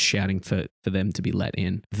voices shouting for them to be let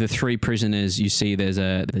in. The 3 prisoners, you see there's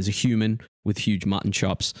a human with huge mutton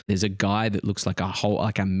chops. There's a guy that looks like a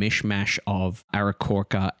mishmash of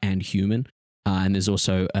Arakorka and human. And there's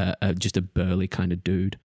also just a burly kind of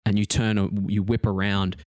dude. And you whip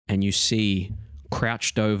around and you see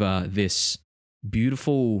crouched over this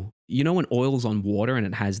beautiful, you know when oil's on water and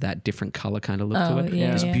it has that different color kind of look to it?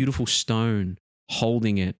 Yeah, this yeah. beautiful stone,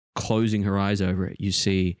 holding it, closing her eyes over it. You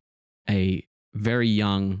see a very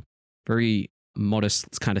young, very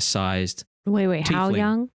modest kind of sized Wait, how tiefling.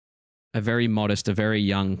 young? A very modest, a very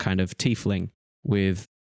young kind of tiefling with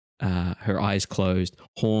her eyes closed,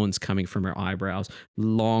 horns coming from her eyebrows,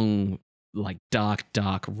 long, like dark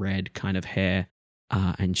red kind of hair.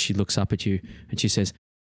 And she looks up at you and she says,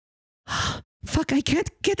 Fuck, I can't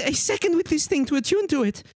get a second with this thing to attune to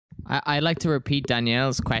it. I'd like to repeat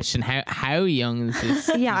Danielle's question. How young is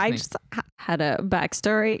this? Yeah, I this just had a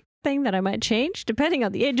backstory thing that I might change depending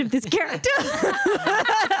on the age of this character.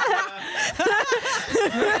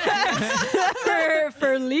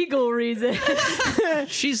 for legal reasons.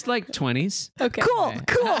 she's like 20s. Okay. Cool.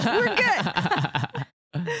 We're good.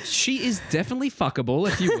 She is definitely fuckable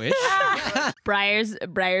if you wish. Briar's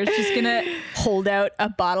just gonna hold out a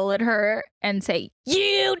bottle at her and say,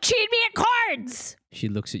 "You cheat me at cards." She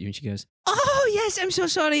looks at you and she goes, Oh yes, I'm so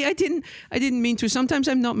sorry. I didn't mean to. Sometimes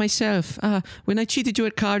I'm not myself. When I cheated you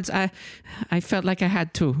at cards, I felt like I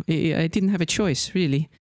had to. I didn't have a choice, really.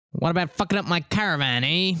 What about fucking up my caravan,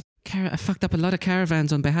 eh? I fucked up a lot of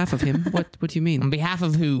caravans on behalf of him. What do you mean? On behalf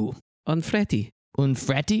of who? On Freddy.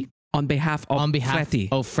 Unfretty? On behalf of Freddy.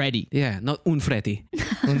 Oh, Freddy. Yeah, not Unfreddy.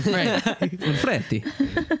 Unfreddy.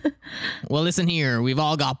 Unfreddy. Well, listen here. We've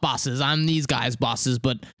all got bosses. I'm these guys' bosses,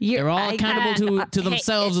 but they're all accountable to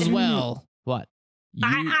themselves as well. What?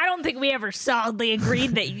 I don't think we ever solidly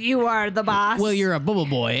agreed that you are the boss. Well, you're a bubble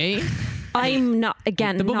boy, eh? I'm not,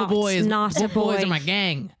 again, The bubble boy is not a bubble boy. boys are my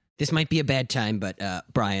gang. This might be a bad time, but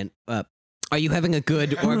Brian, are you having a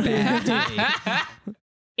good or bad day?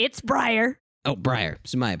 It's Briar. Oh, Briar.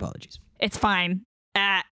 So my apologies. It's fine.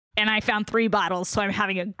 And I found 3 bottles, so I'm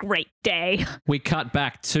having a great day. We cut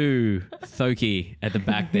back to Thoki at the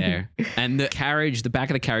back there. And the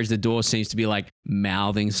back of the carriage, the door seems to be like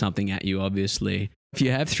mouthing something at you, obviously. If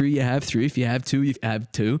you have 3, you have 3. If you have 2, you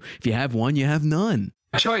have 2. If you have 1, you have none.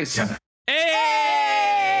 Choice.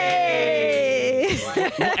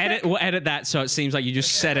 We'll edit that so it seems like you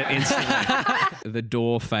just said it instantly. The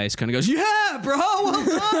door face kind of goes, yeah, bro, well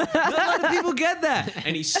done. Not a lot of people get that.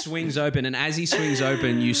 And he swings open, and as he swings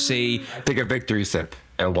open, you see... Take a victory sip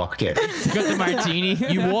and walk in. Got the martini.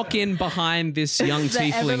 You walk in behind this young The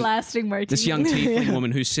tiefling... everlasting martini. This young tiefling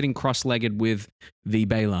woman who's sitting cross-legged with the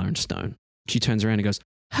Balor Stone. She turns around and goes,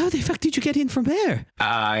 How the fuck did you get in from there?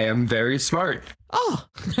 I am very smart. Oh.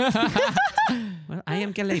 Well, I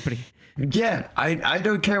am Galabri. Yeah, I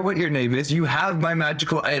don't care what your name is. You have my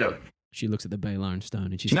magical item. She looks at the Balor Stone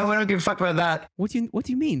and she says, No, I don't give a fuck about that. What do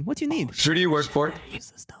you mean? What do you need? Who do you work for?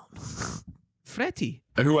 Freddy.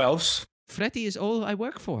 Who else? Freddy is all I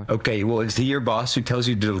work for. Okay, well, is he your boss who tells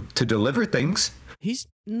you to deliver things?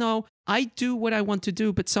 No, I do what I want to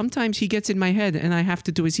do, but sometimes he gets in my head and I have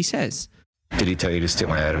to do as he says. Did he tell you to steal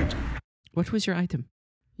my item? What was your item?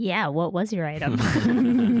 Yeah, what was your item?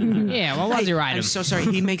 Yeah, what was your item? I'm so sorry.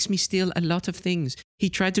 He makes me steal a lot of things. He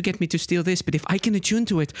tried to get me to steal this, but if I can attune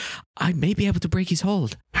to it, I may be able to break his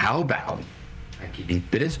hold. How about I give you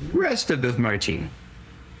this rest of this martini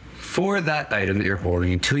for that item that you're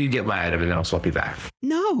holding until you get my item, and then I'll swap you back.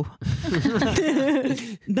 No.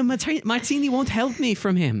 The martini won't help me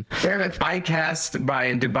from him. Damn it, I cast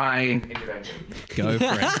by divine intervention. Go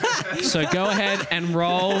for it. So go ahead and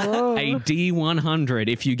roll a D100.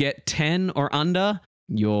 If you get 10 or under,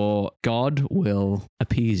 your god will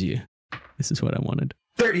appease you. This is what I wanted.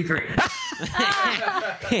 33.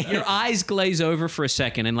 Your eyes glaze over for a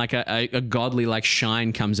second and like a godly like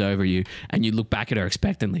shine comes over you and you look back at her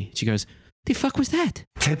expectantly. She goes, The fuck was that?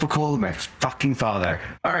 Typical of my fucking father.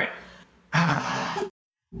 All right. I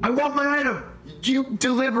want my item. You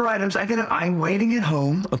deliver items. I'm waiting at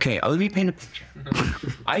home. Okay, let me paint a picture.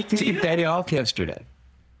 I tipped Daddy off yesterday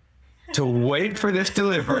to wait for this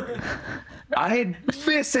delivery. I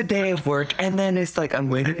miss a day of work, and then it's like, I'm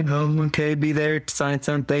waiting at home, okay, be there to sign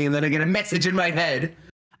something, and then I get a message in my head.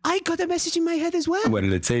 I got a message in my head as well. What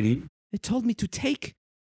did it say to you? It told me to take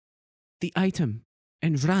the item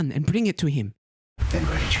and run and bring it to him. Then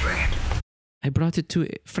where did you bring it? I brought it to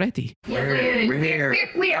Freddy. Where is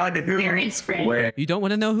Freddy? you don't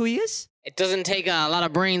want to know who he is? It doesn't take a lot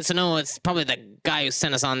of brains to know it's probably the guy who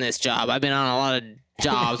sent us on this job. I've been on a lot of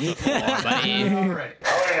jobs before, buddy.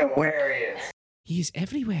 Where he is. He is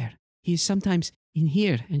everywhere. He is sometimes in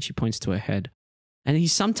here, and she points to her head. And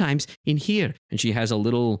he's sometimes in here, and she has a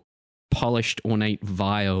little polished, ornate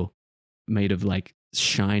vial made of like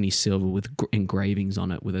shiny silver with engravings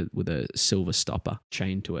on it, with a silver stopper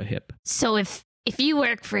chained to her hip. So if you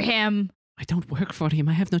work for him, I don't work for him.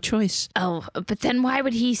 I have no choice. oh, but then why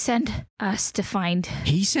would he send us to find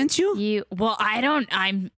He sent you? you? Well,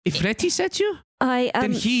 I'm. If Reti sent you, I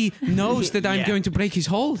then he knows that I'm going to break his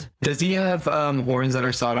hold. Does he have horns that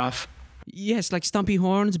are sawed off? Yes, like stumpy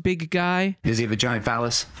horns, big guy. Does he have a giant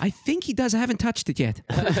phallus? I think he does. I haven't touched it yet.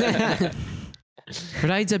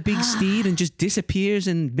 Rides a big steed and just disappears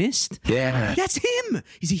in mist. Yeah. That's him.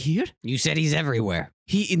 Is he here? You said he's everywhere.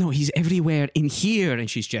 He's everywhere in here. And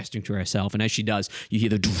she's gesturing to herself. And as she does, you hear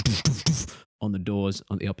the doof, doof, doof, doof on the doors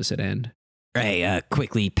on the opposite end. Hey,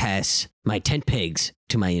 quickly pass my tent pegs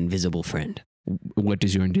to my invisible friend. What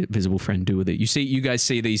does your invisible friend do with it? You guys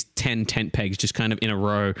see these 10 tent pegs just kind of in a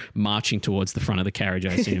row marching towards the front of the carriage,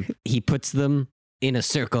 I assume. He puts them in a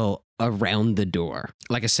circle around the door.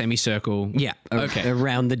 Like a semicircle. Yeah. Okay.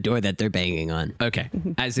 Around the door that they're banging on. Okay.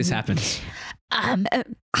 As this happens.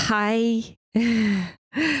 Hi.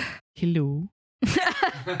 Hello.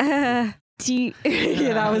 Do you,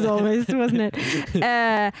 yeah, that was almost, wasn't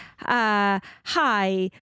it? Hi.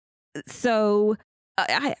 So,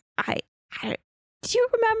 do you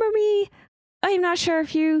remember me? I'm not sure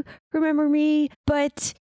if you remember me,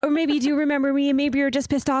 but, or maybe you do remember me, and maybe you're just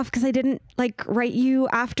pissed off because I didn't like write you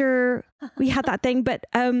after we had that thing. But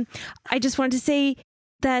I just wanted to say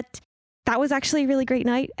that was actually a really great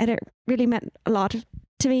night, and it really meant a lot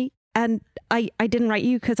to me. And I didn't write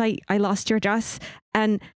you because I lost your address,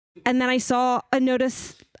 and then I saw a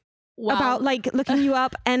notice about like looking you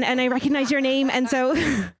up, and I recognized your name, and so.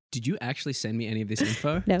 Did you actually send me any of this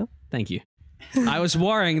info? No. Thank you. I was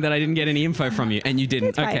worrying that I didn't get any info from you, and you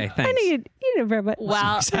didn't. Okay, thanks. I knew you know very much.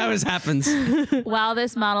 While That's how it happens. while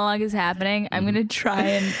this monologue is happening, I'm gonna try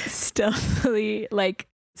and stealthily, like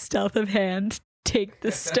stealth of hand, take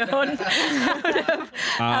the stone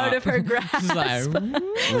out of her grasp.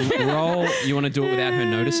 Roll. You want to do it without her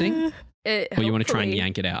noticing, or you want to try and Hopefully.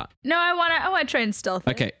 yank it out? No, I want to try and stealth.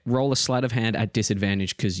 it. Okay. Roll a sleight of hand at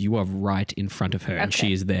disadvantage because you are right in front of her, and Okay.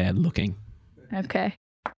 she is there looking. Okay.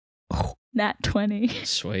 Nat 20.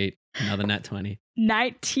 Sweet. Another nat 20.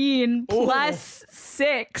 19 plus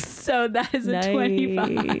 6. So that is a Nice.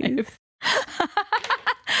 25.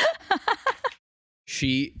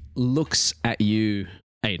 She looks at you,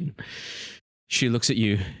 Aiden. She looks at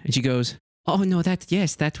you and she goes, "Oh no, that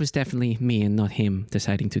was definitely me and not him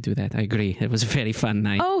deciding to do that. I agree. It was a very fun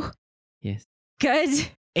night." Oh. Yes. Good.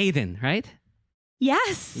 Aiden, right?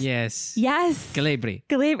 Yes. Yes. Yes. Galabri.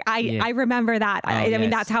 I remember that. I mean,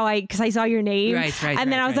 yes. that's how because I saw your name. Right.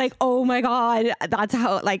 And then I was like, oh my God, that's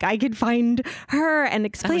how like I could find her and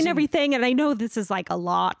explain everything. And I know this is like a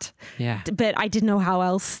lot, Yeah. but I didn't know how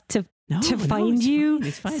else to find it's you. Fine.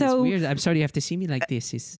 It's fine. So It's weird. I'm sorry you have to see me like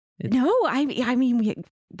this. no, I mean,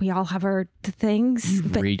 we all have our things. You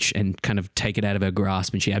But reach and kind of take it out of her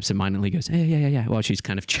grasp, and she absentmindedly goes, yeah, while she's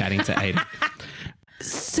kind of chatting to Aiden.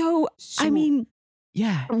 so, I mean,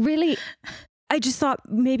 Yeah. really, I just thought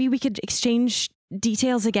maybe we could exchange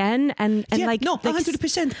details again and Yeah, like no, like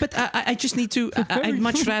 100%. But I just need to. I'd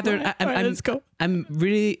much rather. Let's go. I'm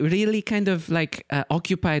really kind of like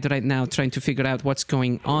occupied right now, trying to figure out what's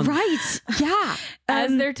going on. right, yeah.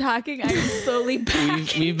 As they're talking, I'm slowly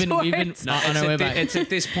back. We've been on our way back. It's at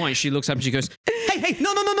this point she looks up and she goes, "Hey,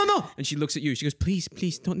 no!" And she looks at you. She goes,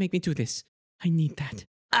 "Please, don't make me do this. I need that."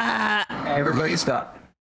 Everybody stop.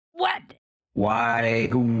 What? Why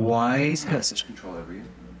is he got such control over you?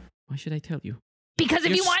 Why should I tell you? Because if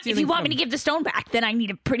You're you want stealing me from- to give the stone back, then I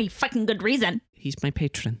need a pretty fucking good reason. He's my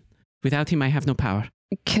patron. Without him, I have no power.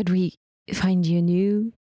 Could we find you a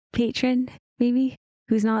new patron, maybe,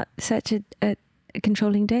 who's not such a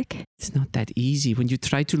controlling dick? It's not that easy. When you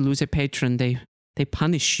try to lose a patron, they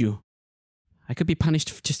punish you. I could be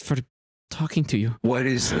punished just for talking to you. What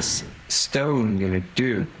is this stone gonna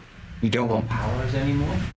do? You don't want powers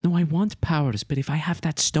anymore? No, I want powers, but if I have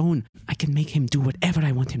that stone, I can make him do whatever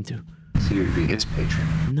I want him to. So you'd be his patron.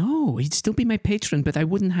 No, he'd still be my patron, but I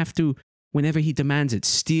wouldn't have to, whenever he demands it,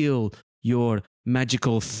 steal your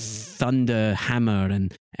magical thunder hammer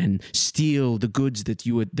and steal the goods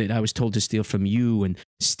that I was told to steal from you and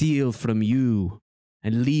steal from you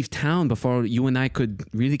and leave town before you and I could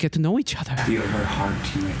really get to know each other. Feel her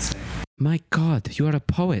heart, you might say. My God, you are a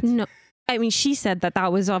poet. No, I mean, she said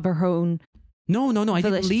that was of her own No, I didn't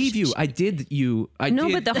Village. leave you. I did you. I No,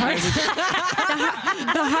 did. but the heart,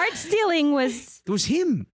 the heart stealing was. It was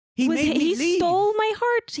him. He made me He leave. stole my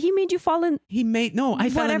heart. He made you fall in. I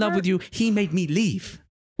fell in love Whatever. with you. He made me leave.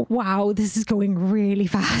 Wow, this is going really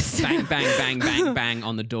fast. Bang, bang, bang, bang, bang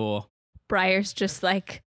on the door. Briar's just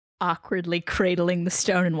like awkwardly cradling the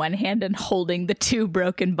stone in one hand and holding the 2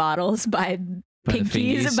 broken bottles by By the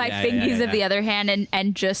pinkies fingies? by Yeah, fingies yeah, of the other hand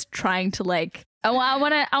and just trying to like I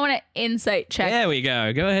want to insight check. There we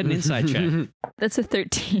go. Go ahead and insight check. That's a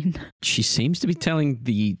 13. She seems to be telling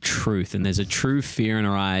the truth, and there's a true fear in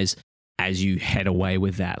her eyes as you head away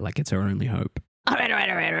with that, like it's her only hope. All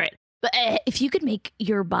right. But if you could make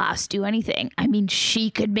your boss do anything, I mean, she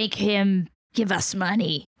could make him give us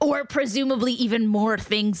money or presumably even more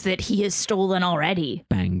things that he has stolen already.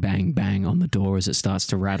 Bang, bang, bang on the door as it starts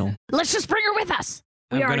to rattle. Let's just bring her with us.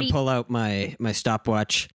 I'm going to pull out my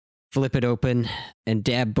stopwatch, flip it open, and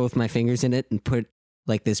dab both my fingers in it and put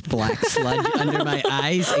like this black sludge under my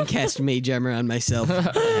eyes and cast Mage Armor on myself.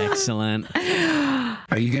 Excellent.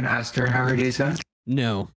 Are you going to ask her how her day's going?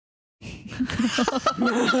 No.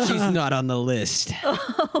 She's not on the list.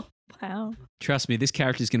 Oh, wow. Trust me, this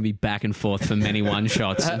character is going to be back and forth for many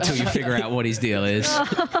one-shots until you figure out what his deal is.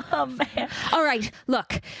 Oh, man. All right,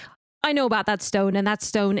 look, I know about that stone, and that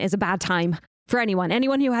stone is a bad time for anyone.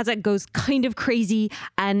 Anyone who has it goes kind of crazy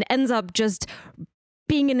and ends up just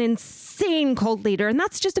being an insane cult leader, and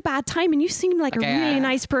that's just a bad time, and you seem like a really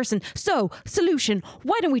nice person. So, solution,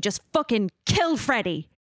 why don't we just fucking kill Freddy,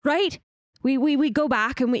 right? We go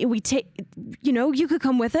back and we take, you could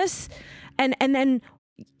come with us and then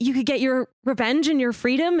you could get your revenge and your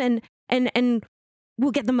freedom and we'll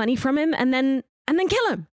get the money from him and then kill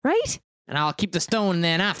him, right? And I'll keep the stone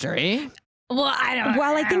then after, eh? Well,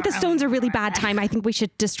 I think the stone's a really bad time. I think we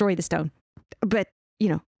should destroy the stone. But,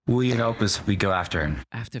 Will you help us if we go after him?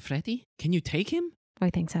 After Freddy? Can you take him? I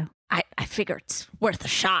think so. I figure it's worth a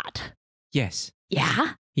shot. Yes.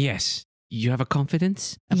 Yeah? Yes. You have a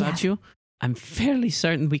confidence about you? I'm fairly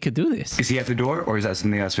certain we could do this. Is he at the door, or is that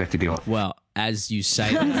something else we have to deal with? Well, as you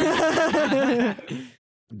say that,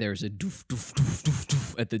 there's a doof, doof, doof, doof,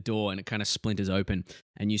 doof at the door, and it kind of splinters open.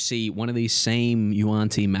 And you see one of these same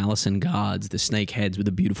Yuan-Ti Malison guards, the snake heads with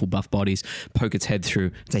the beautiful buff bodies, poke its head through.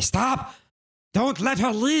 Say, stop! Don't let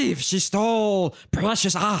her leave. She stole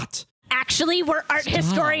precious art. Actually, we're art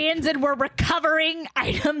historians and we're recovering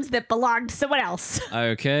items that belong to someone else.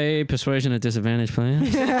 Okay, persuasion at disadvantage,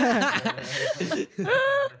 please.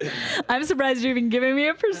 I'm surprised you're even giving me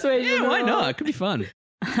a persuasion. Yeah, why roll. not? It could be fun.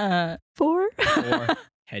 4?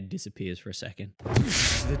 Head disappears for a second.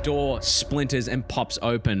 The door splinters and pops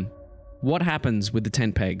open. What happens with the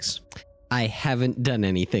tent pegs? I haven't done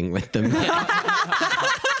anything with them yet.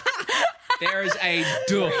 There is a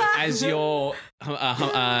doof as your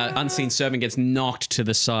unseen servant gets knocked to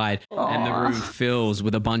the side, and the room fills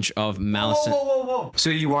with a bunch of Malison. Whoa. So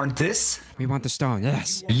you want this? We want the stone,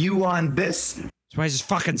 yes. You want this? That's what I just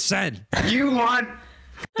fucking said. You want...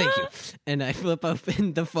 Thank you. And I flip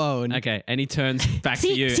open the phone. Okay, and he turns back to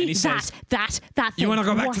you, and he says, that thing. You want to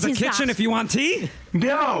go back to the kitchen if you want tea?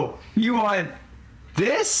 No! You want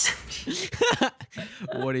this?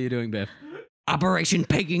 "What are you doing, Biff?" Operation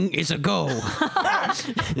Pegging is a go.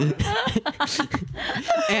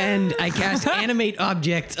 And I cast Animate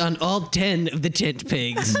Objects on all 10 of the tent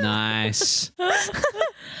pigs. Nice.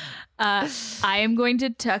 I am going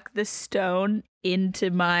to tuck the stone into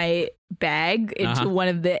my bag, into one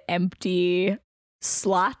of the empty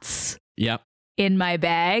slots Yep. in my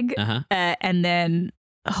bag, and then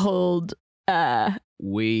hold.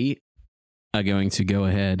 We are going to go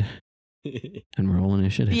ahead and roll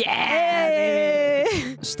initiative. Yeah!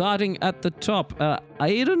 Starting at the top,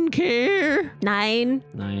 I don't care. 9.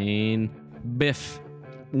 9. Biff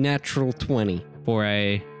Natural 20. for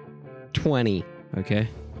a 20. okay.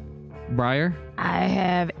 Briar I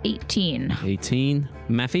have 18. 18.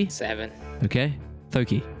 Maffy 7. okay.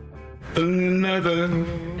 Thoki Another.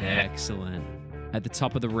 excellent. At the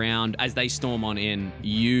top of the round, as they storm on in,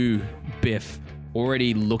 you Biff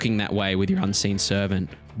already looking that way with your unseen servant.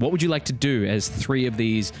 What would you like to do as 3 of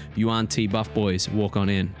these Yuan-Ti buff boys walk on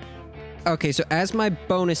in? Okay, so as my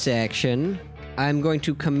bonus action, I'm going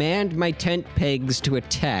to command my tent pegs to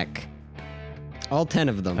attack. All 10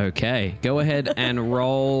 of them. Okay, go ahead and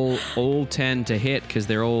roll all 10 to hit because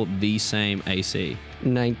they're all the same AC.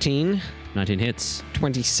 19, 19 hits,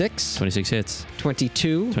 26, 26 hits,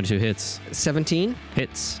 22, 22 hits, 17,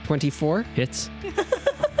 hits, 24, hits,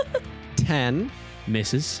 10,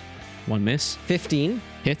 misses, 1 miss, 15,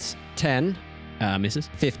 hits, 10, misses,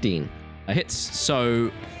 15. hits.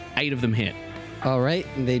 So 8 of them hit. All right,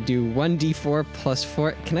 they do 1d4 plus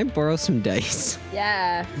 4. Can I borrow some dice?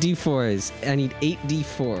 Yeah. D4s. I need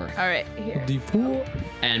 8d4. All right, here. D4.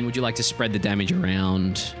 And would you like to spread the damage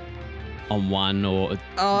around on one, or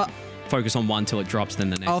focus on one till it drops, then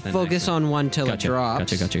the next? I'll then the focus next one? on one till it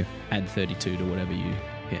drops. Gotcha. Add 32 to whatever you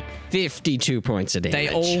hit. 52 points of damage.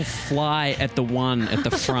 They all fly at the one at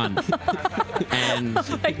the front. And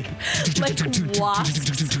like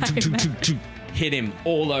wasps. hit him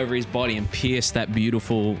all over his body and pierce that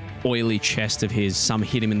beautiful oily chest of his. Some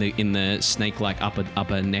hit him in the snake-like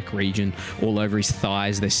upper neck region, all over his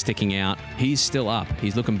thighs. They're sticking out. He's still up.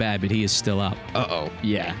 He's looking bad, but he is still up. Uh-oh.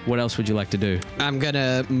 Yeah. What else would you like to do? I'm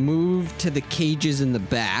gonna move to the cages in the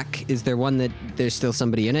back. Is there one that there's still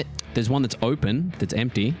somebody in it? There's one that's open, that's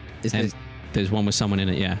empty. There's one with someone in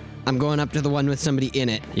it, yeah. I'm going up to the one with somebody in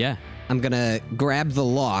it. Yeah. I'm gonna grab the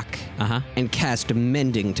lock and cast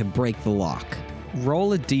Mending to break the lock.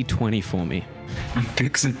 Roll a d20 for me. You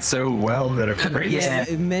fix it so well that it breaks. Yeah,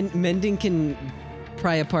 Mending can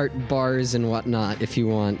pry apart bars and whatnot if you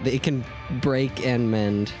want. It can break and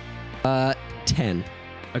mend. 10.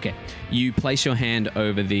 Okay. You place your hand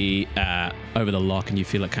over the lock and you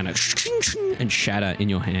feel it kind of and shatter in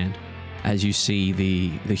your hand as you see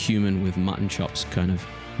the human with mutton chops kind of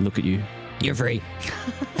look at you. You're free.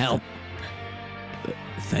 Help.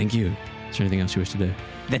 Thank you. Is there anything else you wish to do?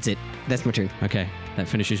 That's it. That's my turn. Okay, that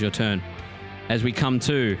finishes your turn. As we come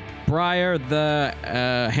to Briar, the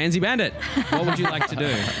handsy bandit, what would you like to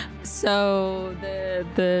do? So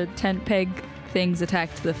the tent peg things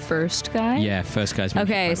attacked the first guy. Yeah, first guy's.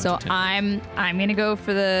 Okay, so I'm gonna go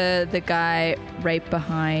for the guy right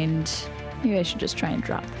behind. Maybe I should just try and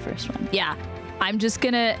drop the first one. Yeah. I'm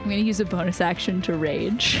gonna use a bonus action to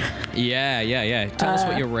rage. Yeah. Tell us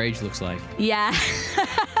what your rage looks like. Yeah.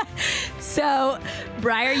 So,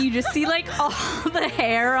 Briar, you just see like all the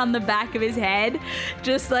hair on the back of his head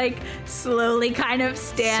just like slowly kind of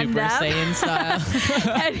stand Super up. Saiyan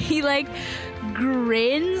style. And he like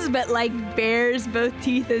grins but like bares both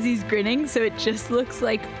teeth as he's grinning, so it just looks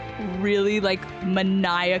like really like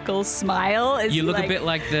maniacal smile. As You he, look like, a bit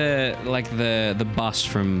like the bus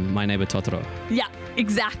from My Neighbor Totoro. Yeah,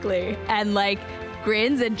 exactly. And like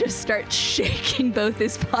grins and just starts shaking both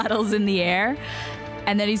his bottles in the air.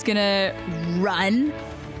 And then he's gonna run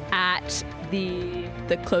at the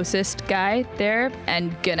closest guy there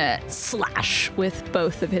and gonna slash with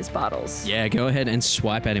both of his bottles. Yeah, go ahead and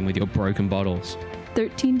swipe at him with your broken bottles.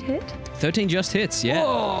 13 to hit? 13 just hits, yeah.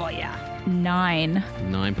 Oh, yeah. 9.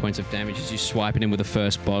 9 points of damage as you swipe at him with the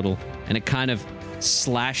first bottle, and it kind of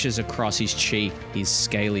slashes across his cheek, his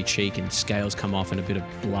scaly cheek, and scales come off and a bit of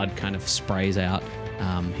blood kind of sprays out.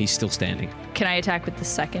 He's still standing. Can I attack with the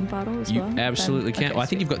second bottle as You well? absolutely can. Okay, Well, I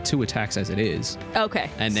think you've got 2 attacks as it is. Okay.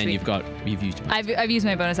 And then sweet. you've used I've used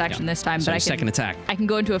my bonus action this time, So but I can second attack. I can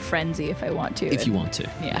go into a frenzy if I want to. If you want to.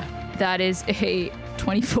 Yeah. That is a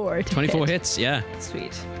 24 to 24 hit. hits, yeah.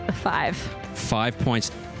 Sweet. A 5. 5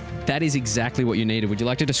 points. That is exactly what you needed. Would you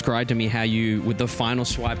like to describe to me how you, with the final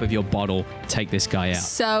swipe of your bottle, take this guy out?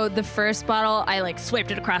 So the first bottle, I like swiped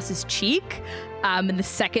it across his cheek. And the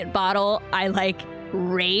second bottle, I like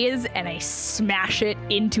raise and I smash it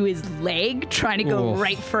into his leg, trying to go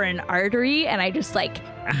right for an artery. And I just like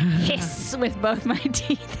hiss with both my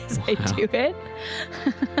teeth as I do it.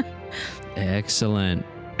 Excellent.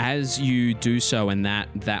 As you do so, and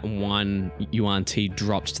that one UNT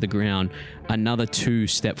drops to the ground, another 2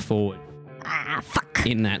 step forward. Fuck.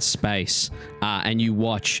 In that space, and you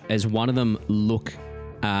watch as one of them look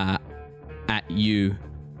at you,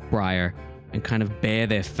 Briar, and kind of bare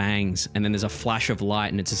their fangs, and then there's a flash of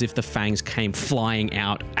light, and it's as if the fangs came flying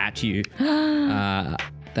out at you.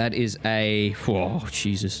 That is a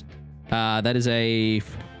Jesus. That is a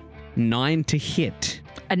 9 to hit.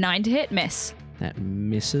 A 9 to hit, miss. That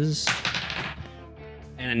misses.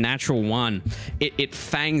 And a natural 1. It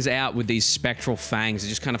fangs out with these spectral fangs. They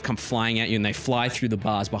just kind of come flying at you, and they fly through the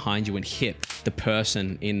bars behind you and hit the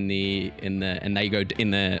person in the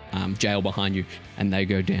jail behind you, and they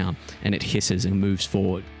go down. And it hisses and moves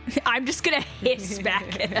forward. I'm just gonna hiss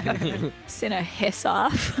back at him. Send a hiss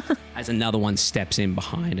off. As another one steps in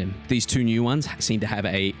behind him. These 2 new ones seem to have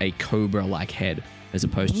a cobra-like head, as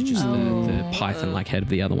opposed to just the python-like head of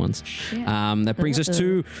the other ones. That brings us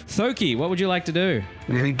to Thoki. What would you like to do?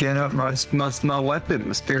 I'm gonna get up my weapon,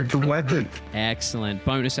 my spiritual weapon. Excellent.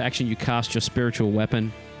 Bonus action, you cast your spiritual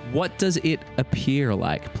weapon. What does it appear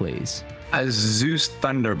like, please? A Zeus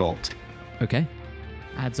Thunderbolt. Okay.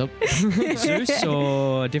 Adds up. Zeus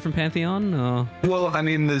or a different pantheon? Or? Well, I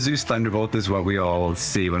mean, the Zeus Thunderbolt is what we all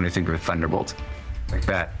see when we think of Thunderbolt. like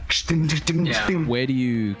that. Where do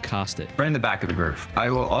you cast it? Right in the back of the groove. I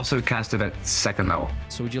will also cast it at second level.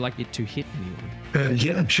 So would you like it to hit anyone?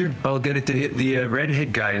 Yeah, sure. I'll get it to hit the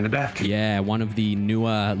red-head guy in the back. Yeah, one of the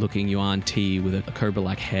newer looking Yuan T with a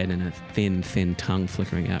cobra-like head and a thin tongue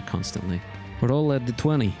flickering out constantly. Roll at the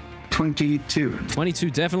 20. 22. 22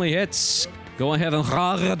 definitely hits. Go ahead and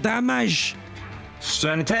roll damage.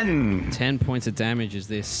 10. 10 points of damage as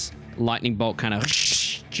this lightning bolt kind of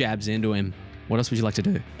jabs into him. What else would you like to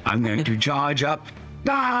do? I'm going to charge up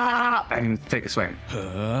and take a swing.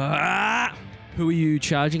 Who are you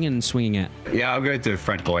charging and swinging at? Yeah, I'll go to the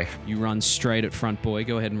front boy. You run straight at front boy.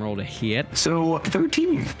 Go ahead and roll to hit. So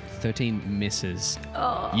 13. 13 misses.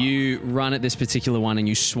 You run at this particular one and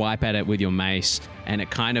you swipe at it with your mace, and it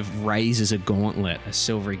kind of raises a gauntlet, a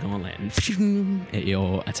silvery gauntlet, and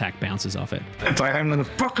your attack bounces off it. If I hadn't the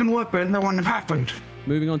fucking weapon, that wouldn't have happened.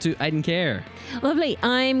 Moving on to Aiden Care. Lovely.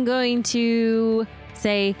 I'm going to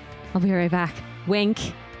say, I'll be right back.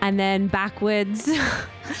 Wink. And then backwards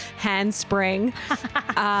handspring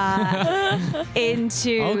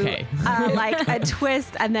into like a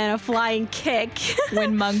twist and then a flying kick.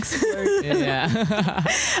 When monks were.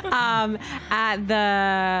 At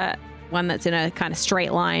the one that's in a kind of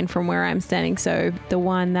straight line from where I'm standing. So the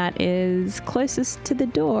one that is closest to the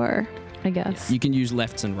door, I guess. You can use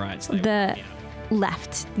lefts and rights.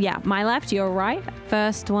 Left. Yeah, my left, your right.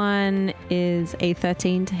 First one is a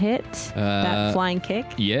 13 to hit. That flying kick.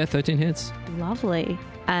 Yeah, 13 hits. Lovely.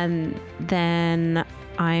 And then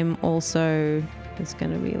I'm also, there's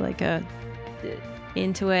going to be like a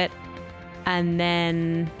into it and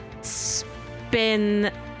then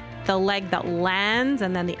spin the leg that lands,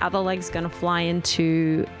 and then the other leg's going to fly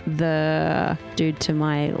into the dude to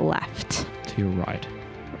my left. To your right.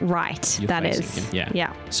 Right, You're that facing is. him.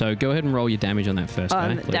 Yeah. So go ahead and roll your damage on that first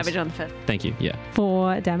guy, please. Damage on the first. Thank you. Yeah.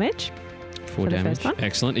 4 damage. 4 the damage. first one.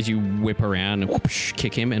 Excellent. As you whip around and whoosh,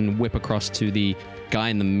 kick him and whip across to the guy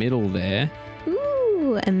in the middle there.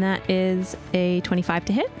 Ooh, and that is a 25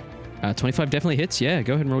 to hit. 25 definitely hits. Yeah,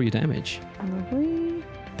 go ahead and roll your damage. Lovely.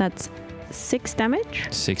 That's 6 damage.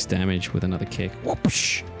 6 damage with another kick.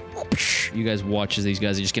 Whoosh, whoosh. You guys watch as these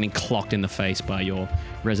guys are just getting clocked in the face by your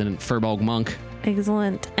resident Furbolg monk.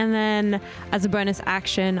 Excellent. And then as a bonus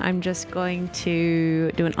action, I'm just going to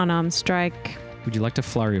do an unarmed strike. Would you like to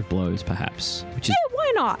flurry of blows, perhaps? Which is, Yeah,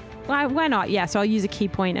 why not? Why not? Yeah, so I'll use a key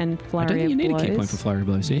point and flurry I don't think you of need blows. a key point for flurry of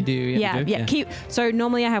blows, do you? Do you? Yeah. Keep. So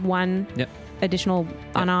normally I have one additional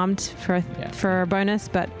unarmed for a bonus,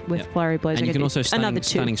 but with flurry blows, And I you can get also another 2.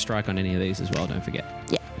 stunning strike on any of these as well, don't forget.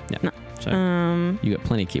 Yeah. No. So you got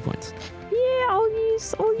plenty of key points. Yeah, I'll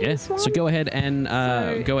use one. So go ahead and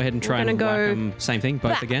try we're and gonna whack go them. Same thing,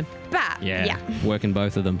 both back. again. Bat. Yeah. Working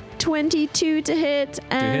both of them. 22 to hit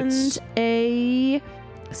and hits. a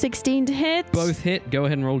 16 to hit. Both hit. Go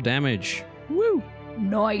ahead and roll damage. Woo.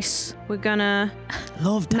 Nice. We're gonna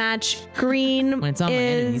match green When it's on my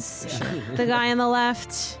is the guy on the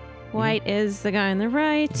left. White is the guy on the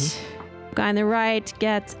right. Guy on the right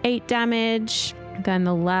gets 8 damage. Guy on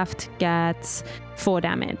the left gets 4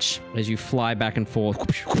 damage. As you fly back and forth,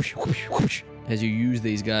 whoosh, whoosh, whoosh, whoosh, as you use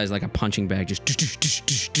these guys like a punching bag, just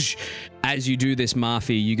as you do this,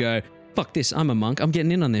 Marthy, you go, fuck this, I'm a monk, I'm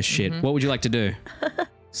getting in on this shit. What would you like to do?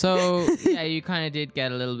 So, yeah, you kind of did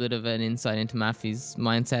get a little bit of an insight into Maffey's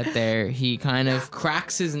mindset there. He kind of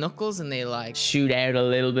cracks his knuckles and they like shoot out a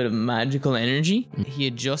little bit of magical energy. He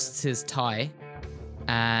adjusts his tie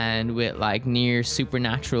and with like near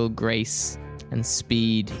supernatural grace and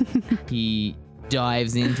speed, he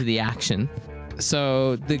dives into the action.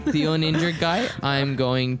 So the uninjured guy, I'm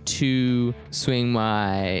going to swing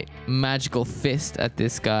my magical fist at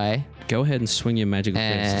this guy. Go ahead and swing your magical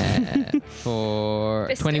fist. For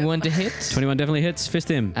Fist 21 him. to hit. 21 definitely hits. Fist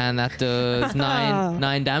him. And that does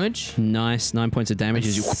 9 damage. Nice. 9 points of damage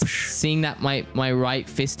as you Seeing that my right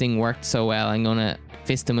fisting worked so well, I'm going to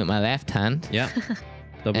fist him with my left hand. Yeah.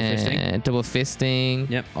 Double fisting. Double fisting.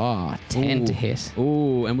 Yep. Oh, 10 to hit.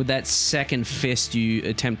 Ooh, and with that second fist, you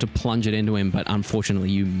attempt to plunge it into him, but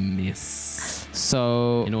unfortunately you miss.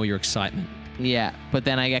 So, In all your excitement. yeah, but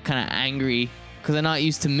then I get kind of angry because I'm not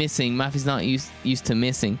used to missing. Maffey's not used to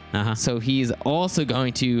missing. So he's also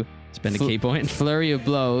going to spend a key point. Flurry of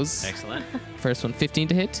blows. Excellent. First one, 15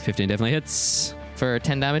 to hit. 15 definitely hits. For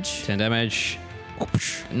 10 damage. 10 damage.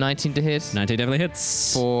 19 to hit. 19 definitely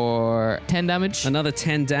hits. For 10 damage. Another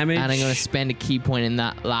 10 damage. And I'm going to spend a key point, and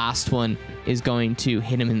that last one is going to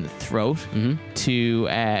hit him in the throat to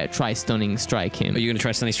try stunning strike him. Are you going to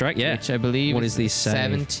try stunning strike? Yeah. Which I believe What is the save?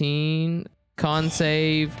 17. Con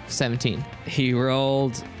save 17. He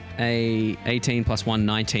rolled a 18 plus 1,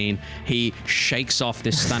 19. He shakes off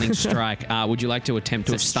this stunning strike. Would you like to attempt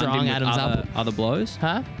to have It's a stunned strong him with Adam's other blows?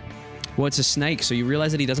 Huh? Well, it's a snake, so you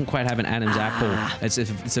realize that he doesn't quite have an Adam's apple. It's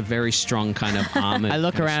a very strong kind of armor. I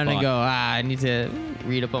look kind of around and spot. go, I need to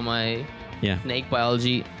read up on my Yeah. snake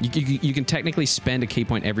biology. You can technically spend a key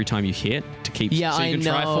point every time you hit to keep. Yeah, so you I can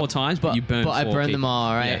know. try 4 times, but you burn. But I 4 burned key- them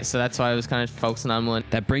all, right? Yeah. So that's why I was kind of focusing on one.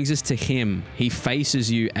 That brings us to him. He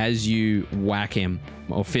faces you as you whack him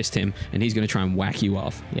or fist him, and he's going to try and whack you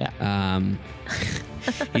off. Yeah.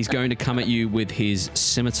 He's going to come at you with his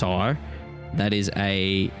scimitar. That is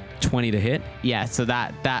a 20 to hit. Yeah. So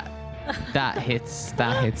that hits.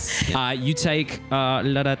 That hits. You take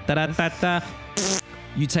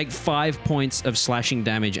you take 5 points of slashing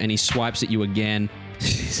damage, and he swipes at you again.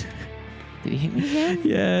 Did he hit me again?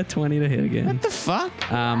 Yeah, 20 to hit again. What the fuck?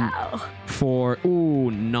 For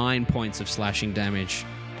 9 points of slashing damage.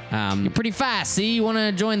 You're pretty fast. See, you want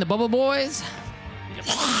to join the Bubble Boys?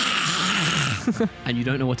 And you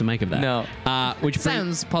don't know what to make of that. No. Which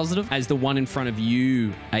Sounds positive. as the one in front of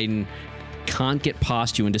you, Aiden, can't get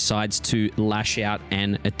past you and decides to lash out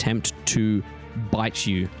and attempt to bite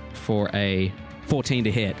you for a 14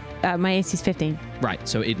 to hit. My AC's 15. Right,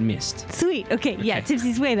 so it missed. Sweet. Okay. Yeah.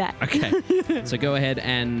 Tipsy's way that. Okay. So go ahead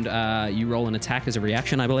and you roll an attack as a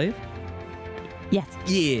reaction, I believe. Yes.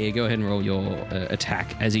 Yeah, go ahead and roll your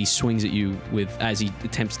attack as he swings at you as he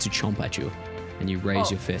attempts to chomp at you, and you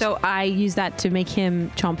raise your fist. So I use that to make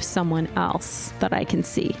him chomp someone else that I can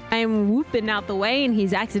see. I'm whooping out the way, and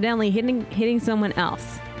he's accidentally hitting someone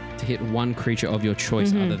else. To hit one creature of your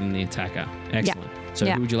choice other than the attacker. Excellent. So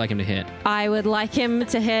Yeah. who would you like him to hit? I would like him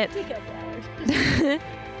to hit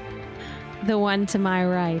the one to my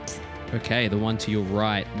right. Okay, the one to your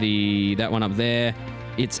right, that one up there,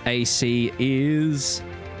 its AC is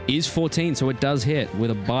 14, so it does hit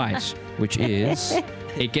with a bite, which is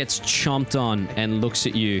it gets chomped on and looks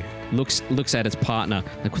at you, looks at its partner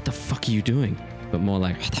like, what the fuck are you doing? But more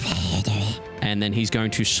like, what the fuck are you doing? And then he's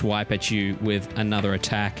going to swipe at you with another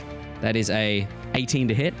attack. That is a 18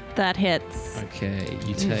 to hit. That hits. Okay,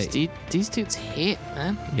 you take. These dudes hit,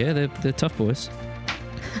 man. Yeah, they're tough boys.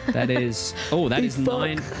 That is 9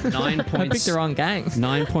 I picked points. the wrong gang.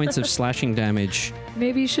 9 points of slashing damage.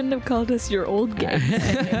 Maybe you shouldn't have called us your old gang.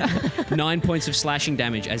 9 points of slashing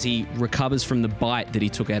damage as he recovers from the bite that he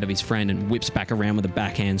took out of his friend and whips back around with a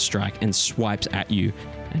backhand strike and swipes at you,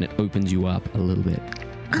 and it opens you up a little bit.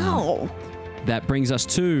 Ow. That brings us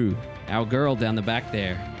to our girl down the back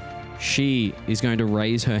there. She is going to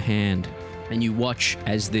raise her hand, and you watch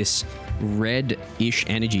as this red-ish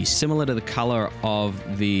energy, similar to the color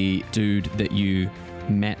of the dude that you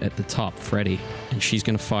met at the top, Freddy, and she's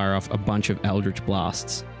going to fire off a bunch of Eldritch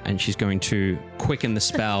Blasts, and she's going to quicken the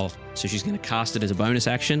spell, so she's going to cast it as a bonus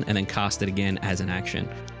action and then cast it again as an action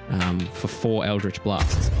for 4 Eldritch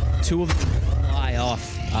Blasts. 2 of them fly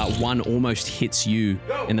off. One almost hits you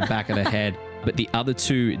in the back of the head, but the other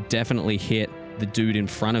 2 definitely hit the dude in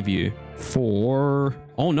front of you for...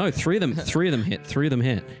 Oh no, 3 of them hit. 3 of them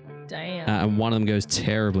hit. Damn. And one of them goes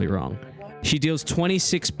terribly wrong. She deals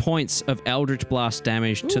 26 points of Eldritch Blast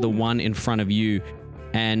damage to the one in front of you,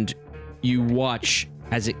 and you watch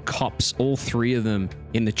as it cops all 3 of them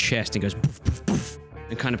in the chest and goes poof, poof, poof,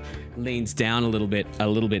 and kind of leans down a little bit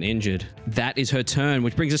injured. That is her turn,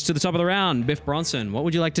 which brings us to the top of the round. Biff Bronson, what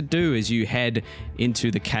would you like to do as you head into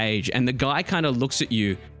the cage? And the guy kind of looks at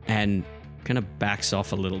you and kind of backs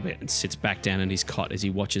off a little bit and sits back down in his cot as he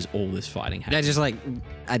watches all this fighting happen. I just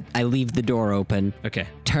I leave the door open. Okay.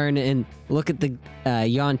 Turn and look at the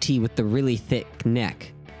Yanti with the really thick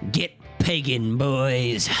neck. Get pagan,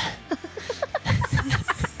 boys.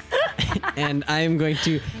 And I am going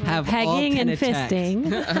to have all Pegging 10 and attacks.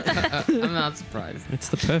 fisting. I'm not surprised. It's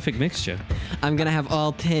the perfect mixture. I'm going to have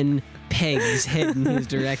all 10 pegs head in his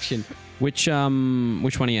direction. Which one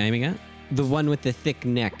are you aiming at? The one with the thick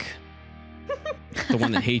neck. The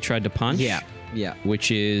one that he tried to punch? Yeah.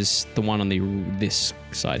 Which is the one on this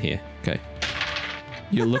side here. Okay.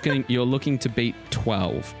 You're looking to beat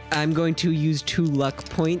 12. I'm going to use 2 luck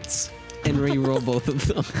points and re-roll both of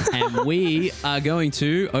them. And we are going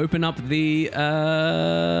to open up the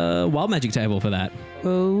wild magic table for that.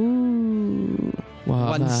 Oh.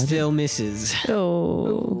 One still misses.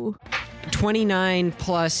 Oh. 29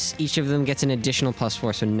 plus each of them gets an additional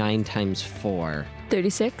 +4, so 9 times 4.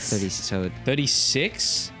 36. 30, so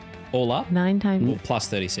 36 all up? 9 times. Well, plus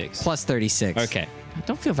 36. plus 36. Okay. I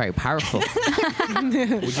don't feel very powerful.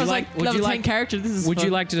 Would you like level 10 character. This is Would fun.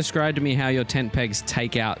 you like to describe to me how your tent pegs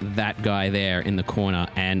take out that guy there in the corner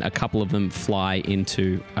and a couple of them fly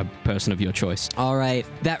into a person of your choice? All right.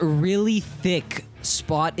 That really thick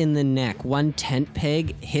spot in the neck. One tent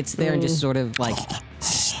peg hits there and just sort of like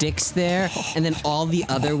sticks there, and then all the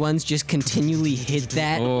other ones just continually hit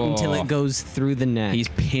that until it goes through the neck. He's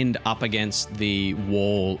pinned up against the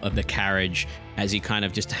wall of the carriage as he kind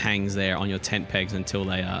of just hangs there on your tent pegs until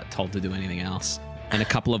they are told to do anything else. And a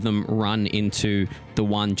couple of them run into the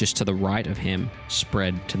one just to the right of him,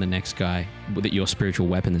 spread to the next guy that your spiritual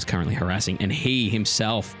weapon is currently harassing. And he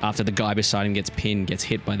himself, after the guy beside him gets pinned, gets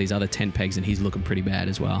hit by these other tent pegs, and he's looking pretty bad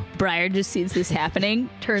as well. Briar just sees this happening,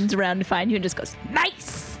 turns around to find you, and just goes,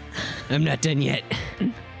 "Nice!" I'm not done yet.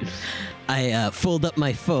 I fold up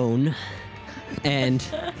my phone and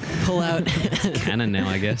pull out Cannon now,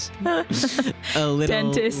 I guess. a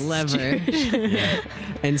little Dentist. lever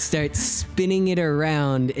and start spinning it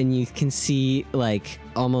around, and you can see like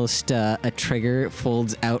almost a trigger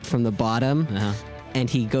folds out from the bottom. And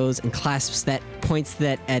he goes and clasps that, points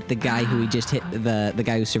that at the guy who he just hit, the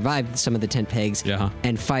guy who survived some of the tent pegs,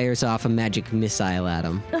 and fires off a magic missile at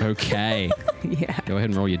him. Okay. Yeah. Go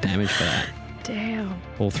ahead and roll your damage for that. Damn.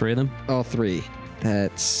 All three of them? All three.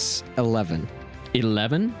 That's 11.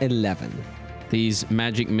 11? 11. These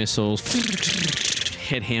magic missiles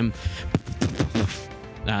hit him.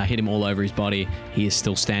 Hit him all over his body. He is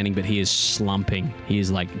still standing, but he is slumping. He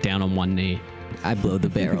is like down on one knee. I blow the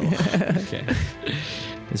barrel. Okay.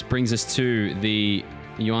 This brings us to the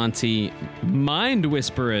Yuan-Ti Mind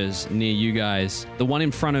Whisperers near you guys. The one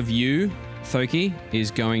in front of you, Thoki, is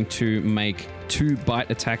going to make 2 bite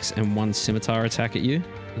attacks and 1 scimitar attack at you.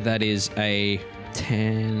 That is a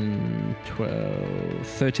 10, 12,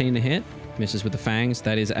 13 to hit. Misses with the fangs.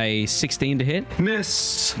 That is a 16 to hit.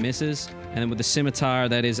 Misses. And then with the scimitar,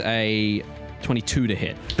 that is a 22 to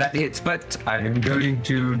hit. That hits, but I am going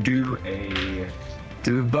to do a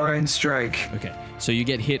divine strike. Okay, so you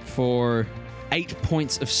get hit for 8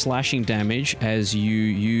 points of slashing damage as you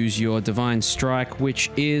use your divine strike, which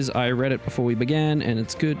is, I read it before we began, and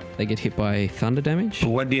it's good. They get hit by thunder damage.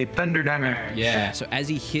 1d8 thunder damage. Yeah, so as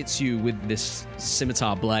he hits you with this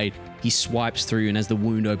scimitar blade, he swipes through, and as the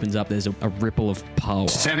wound opens up, there's a ripple of power.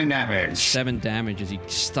 7 damage. 7 damage as he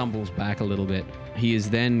stumbles back a little bit. He is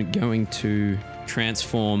then going to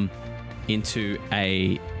transform into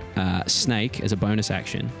a snake as a bonus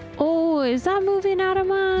action. Oh, is that moving out of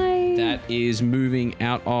my... That is moving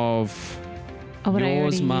out of what I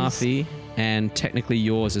yours, already Marfi, and technically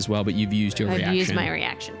yours as well, but you've used your I've reaction. used my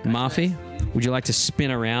reaction. Marfi, would you like to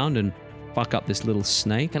spin around and fuck up this little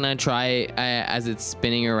snake? Can I try as it's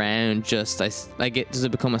spinning around? Does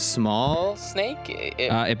it become a small snake?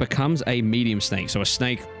 It becomes a medium snake, so a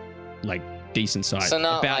snake like decent size, So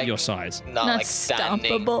not about like- your size. Not like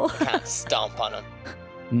standing. stompable. Can't stomp on him.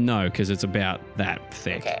 No, because it's about that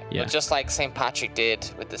thick. Okay. Yeah. Well, just like St. Patrick did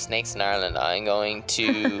with the snakes in Ireland, I'm going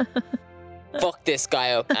to fuck this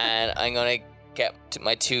guy up, and I'm going to get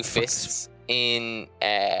my 2 fists in,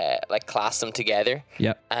 clasp them together.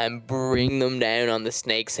 Yep. And bring them down on the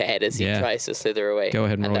snake's head as he Yeah. tries to slither away. Go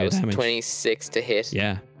ahead and roll that your was damage. 26 to hit.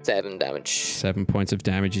 Yeah. 7 damage. 7 points of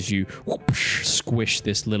damage as you squish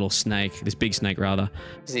this little snake, this big snake rather.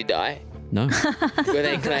 Does he die? No, Well,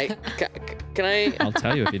 then can I? I'll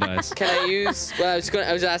tell you if he dies. Can I use? Well,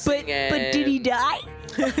 I was asking. But did he die?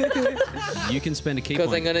 You can spend a key Because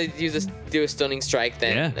point. I'm gonna do a stunning strike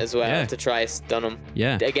then Yeah, as well yeah. to try stun him.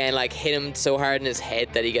 Yeah. Again, like hit him so hard in his head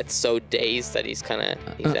that he gets so dazed that he's out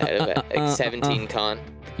of it. Like 17 con.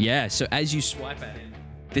 Yeah, so as you swipe at it,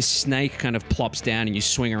 this snake kind of plops down and you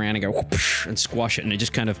swing around and go whoosh and squash it, and it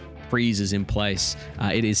just kind of freezes in place.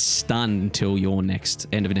 It is stunned until your next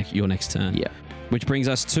your next turn. Yeah. Which brings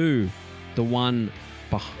us to the one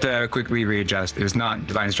behind. To quickly readjust, it's not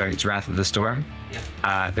divine strike, it's Wrath of the Storm.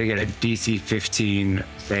 They get a DC 15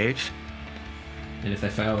 save. And if they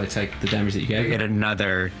fail, they take the damage that you They gave. get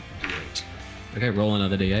another. Okay, roll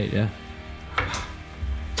another d8, yeah.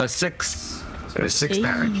 So 6. So 6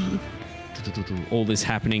 damage. All this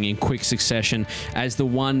happening in quick succession as the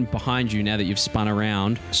one behind you, now that you've spun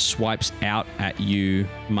around, swipes out at you,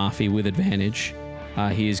 Marfi, with advantage.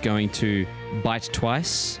 He is going to bite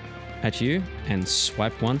twice at you and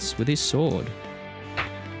swipe once with his sword.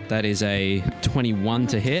 That is a 21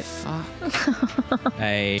 to hit,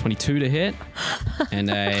 a 22 to hit, and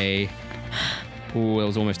it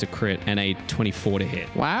was almost a crit, and a 24 to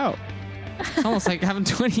hit. Wow. It's almost like having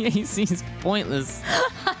 20 AC is pointless.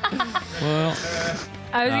 Well,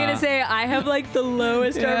 I was gonna say I have like the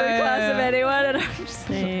lowest armor class of anyone, and I'm just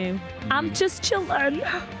Same. I'm just chilling.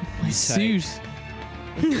 My suit.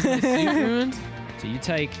 Is my suit ruined? so you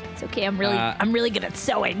take It's okay. I'm really good at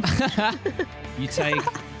sewing.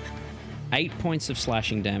 8 points of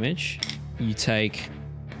slashing damage. You take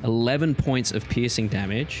 11 points of piercing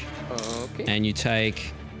damage, Okay. and you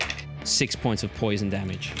take 6 points of poison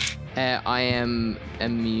damage. I am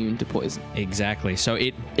immune to poison. Exactly. So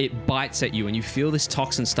it bites at you, and you feel this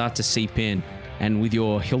toxin start to seep in. And with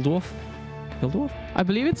your Hildorf? I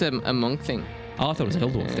believe it's a monk thing. Oh, I thought it was a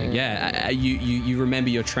Hildorf thing. Yeah, you remember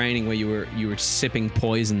your training where you were sipping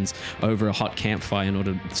poisons over a hot campfire in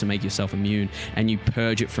order to make yourself immune, and you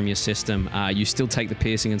purge it from your system. You still take the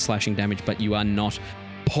piercing and slashing damage, but you are not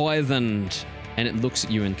poisoned. And it looks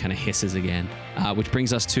at you and kind of hisses again, which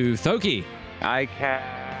brings us to Thoki. I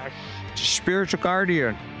cast Spiritual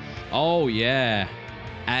Guardian. Oh yeah,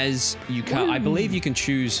 as you can, I believe you can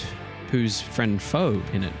choose who's friend and foe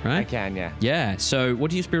in it, right? I can, yeah. Yeah. So,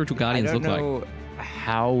 what do your spiritual guardians I don't look know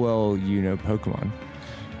how well you know Pokemon.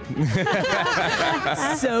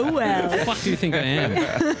 So well. like? The fuck do you think I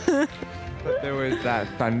am? But there was that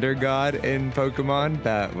Thunder God in Pokemon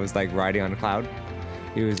that was like riding on a cloud.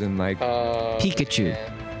 He was in like Pikachu.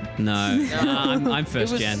 No, I'm It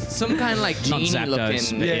first was gen. some kind of like Not genie Zapdos,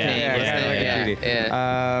 looking but thing.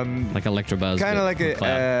 yeah, like Electabuzz. kind of but like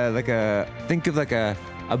cloud. think of like a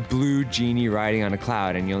blue genie riding on a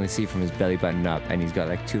cloud, and you only see from his belly button up, and he's got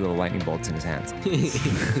like 2 little lightning bolts in his hands.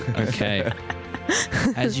 Okay.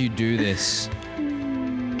 As you do this,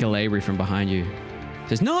 Galabri from behind you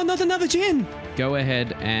says, "No, not another gin." Go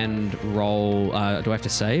ahead and roll. Do I have to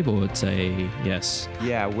save or say yes?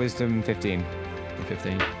 Yeah, Wisdom 15.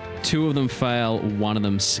 15. 2 of them fail, 1 of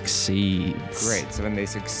them succeeds. Great. So when they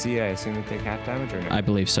succeed, I assume they take half damage or no? I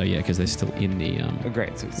believe so, yeah, because they're still in the Oh,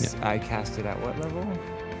 great. So I cast it at what level?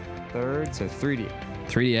 3rd, so 3D.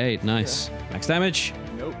 3d8. Nice. Max damage.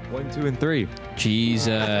 Nope. 1, 2, and 3.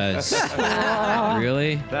 Jesus.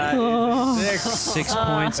 Really? That is 6. 6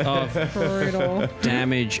 points of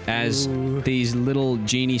damage as these little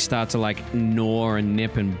genies start to like gnaw and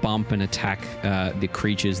nip and bump and attack the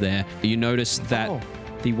creatures there. You notice that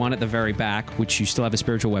the one at the very back, which you still have a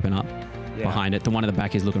spiritual weapon up behind it, the one at the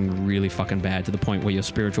back is looking really fucking bad to the point where your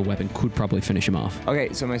spiritual weapon could probably finish him off.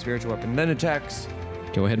 Okay, so my spiritual weapon then attacks.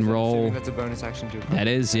 Go ahead and I'm roll. assuming that's a bonus action too. That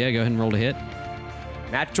is, yeah, go ahead and roll to hit.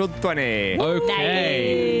 Natural 20.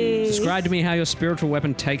 Okay. Describe to me how your spiritual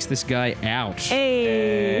weapon takes this guy out.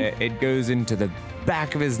 It goes into the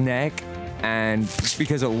back of his neck, and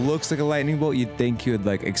because it looks like a lightning bolt, you'd think he would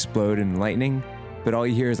like explode in lightning, but all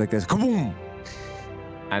you hear is like this kaboom,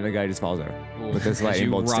 and the guy just falls over with this As lightning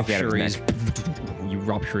you bolt sticking out of his neck. you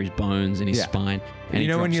rupture his bones and his Yeah. spine. And You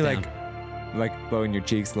know when you drops like blow in your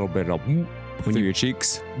cheeks a little bit, it'll through your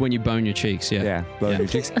cheeks. when you bone your cheeks, yeah. Yeah, blow in Yeah. your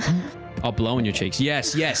cheeks. Oh, blow in your cheeks.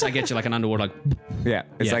 Yes, I get you like an underwater, like Yeah,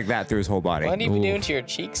 it's Yeah. like that through his whole body. What are you Ooh. doing to your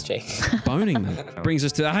cheeks, Jake? boning them. Brings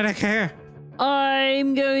us to I don't care.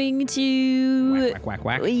 I'm going to. Whack, whack,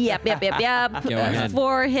 whack. Yep. Go ahead.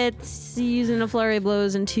 4 hits using a flurry of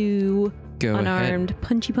blows and 2 Go unarmed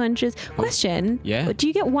punchy punches. Question. Yeah. Do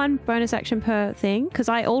you get 1 bonus action per thing? Because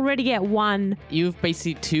I already get 1. You have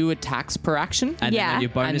basically 2 attacks per action. And Yeah. then on your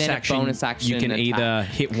bonus, And then a action, bonus action you can attack. either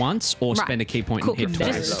hit once or Right. spend a key point Cool. and hit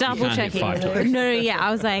twice. Just You double can't hit checking. 5 times. No, yeah.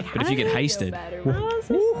 I was like, But if you get hasted,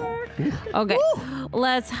 okay,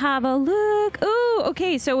 let's have a look. Ooh,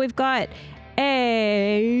 okay, so we've got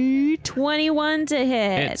a 21 to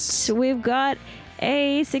hit. Hits. We've got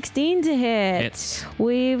a 16 to hit. Hits.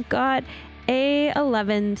 We've got a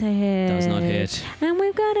 11 to hit. Does not hit. And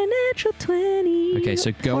we've got a natural 20. Okay,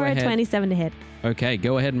 so go or ahead. a 27 to hit. Okay,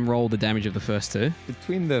 go ahead and roll the damage of the first 2.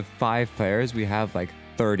 Between the 5 players, we have like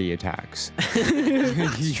 30 attacks.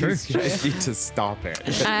 You true. guys need to stop it.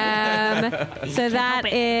 So that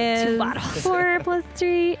is 4 plus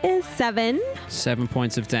 3 is 7 7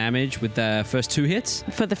 points of damage with the first 2 hits.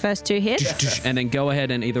 for the first 2 hits. And then go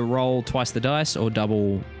ahead and either roll twice the dice or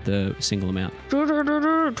double the single amount for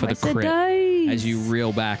the Twice the crit dice. as you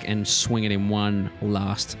reel back and swing it in one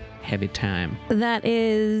last heavy time. That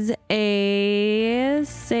is a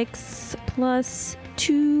 6 plus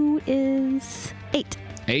 2 is 8.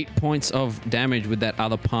 8 points of damage with that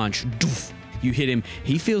other punch. Doof. You hit him.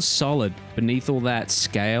 He feels solid. Beneath all that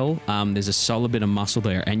scale, there's a solid bit of muscle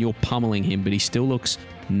there, and you're pummeling him, but he still looks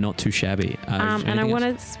not too shabby. And I want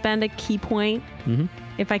to spend a key point,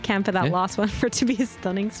 if I can, for that Yeah. last one for it to be a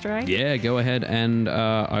stunning strike. Yeah, go ahead, and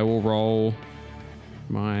I will roll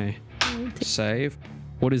my save.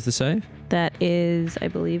 What is the save? That is, I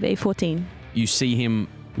believe, a 14. You see him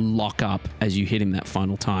lock up as you hit him that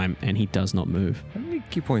final time, and he does not move. How many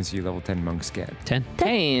key points do you level 10 monks get? 10.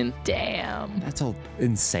 Pain. Damn. That's an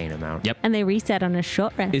insane amount. Yep. And they reset on a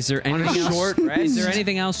short rest. Is there anything else? Is there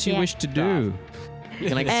anything else you Yeah. wish to do?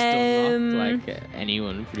 Can I stun lock like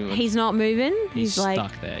anyone pretty much? He's not moving. He's like,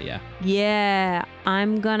 stuck there. Yeah. yeah,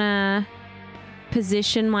 I'm gonna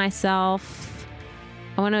position myself.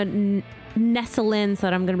 I want to nestle in so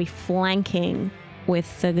that I'm going to be flanking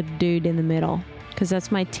with the dude in the middle because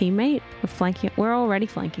that's my teammate. We're flanking. We're already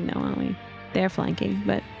flanking though, aren't we? They're flanking,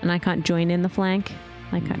 and I can't join in the flank.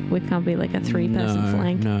 Like we can't be like a 3-person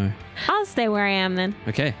flank. No. I'll stay where I am then.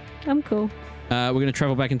 Okay. I'm cool. We're going to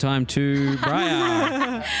travel back in time to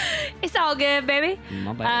Briar. It's all good, baby.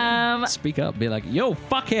 My bad. Speak up. Be like, yo,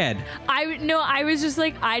 fuckhead. I was just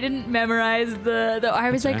like, I didn't memorize I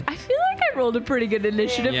was That's like, I feel like I rolled a pretty good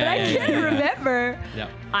initiative, but I can't remember. Yep.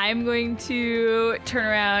 I'm going to turn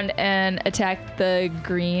around and attack the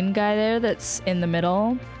green guy there that's in the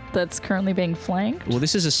middle, that's currently being flanked. Well,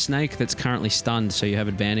 this is a snake that's currently stunned, so you have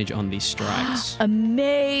advantage on these strikes.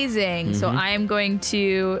 Amazing. So I am going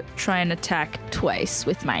to try and attack twice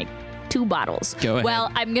with my 2 bottles. Go ahead.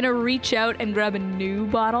 Well, I'm going to reach out and grab a new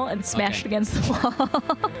bottle and smash it against the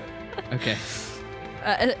wall. Okay.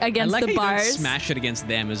 Against I like the how you bars. don't smash it against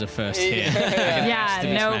them as a first hit.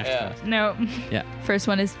 Yeah, no. Yeah. First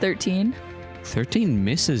one is 13. 13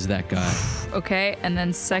 misses that guy. Okay, and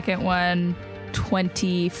then second one,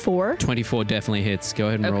 24. 24 definitely hits. Go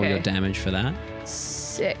ahead and roll Okay. your damage for that.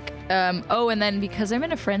 Sick. And then because I'm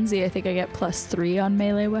in a frenzy, I think I get +3 on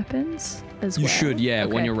melee weapons as well. You should, yeah.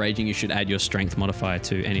 When Okay. you're raging, you should add your strength modifier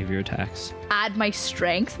to any of your attacks. Add my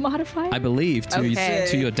strength modifier? I believe to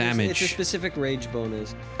your damage. It's a specific rage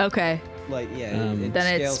bonus. Okay. Like, yeah, it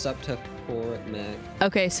Then scales up to 4 at max.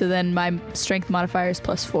 Okay, so then my strength modifier is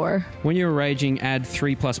 +4. When you're raging, add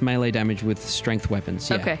 3+ melee damage with strength weapons.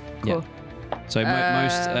 Yeah. Okay, Yeah. cool. So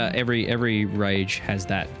every rage has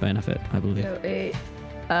that benefit, I believe. So 8.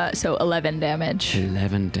 So 11 damage.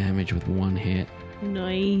 11 damage with 1 hit.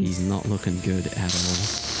 Nice. He's not looking good at all.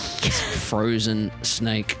 This frozen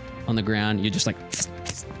snake on the ground. You're just like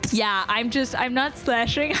Yeah, I'm not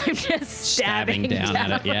slashing. I'm just stabbing down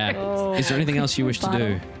at it. Yeah. Oh. Is there anything else you wish to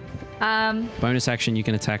do? Um, Bonus action, you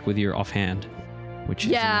can attack with your offhand, which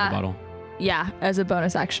is in the bottle. Yeah, as a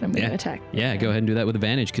bonus action, I'm going to attack. Yeah, go ahead and do that with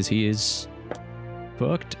advantage because he is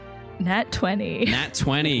fucked. Nat 20. Nat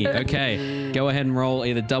 20. Okay. Go ahead and roll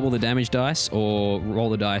either double the damage dice or roll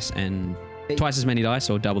the dice and twice as many dice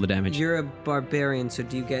or double the damage. You're a barbarian, so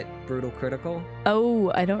do you get brutal critical?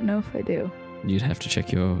 Oh, I don't know if I do. You'd have to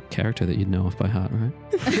check your character that you'd know off by heart, right?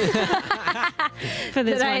 For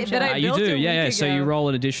this one shot. You do, yeah. So you roll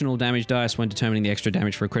an additional damage dice when determining the extra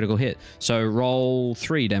damage for a critical hit. So roll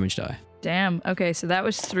 3 damage die Damn. Okay, so that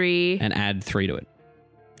was 3. and add 3 to it.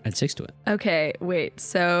 Add 6 to it. Okay, wait.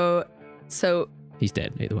 So He's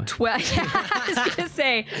dead either way. 12. Yeah, I was going to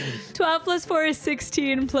say 12 plus 4 is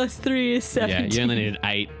 16 plus 3 is 17. Yeah, you only needed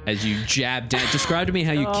 8 as you jab down. Describe to me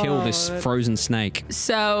how you kill this frozen snake.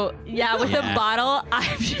 So, with a bottle,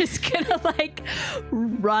 I'm just going to like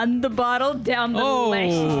run the bottle down the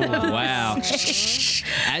length of the Wow. snake.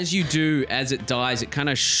 As you do, as it dies, it kind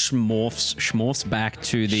of schmorphs back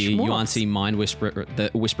to the Yuan-Ti mind whisperer,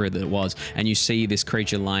 the whisperer that it was, and you see this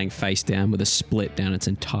creature lying face down with a split down its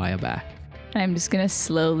entire back. I'm just going to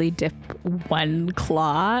slowly dip one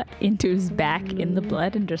claw into his back in the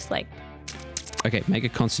blood and just like... Okay, make a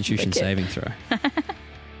Constitution Lick it. saving throw.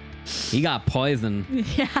 He got poison.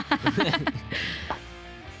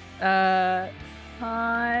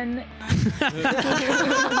 Con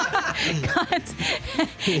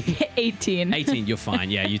 18. 18, you're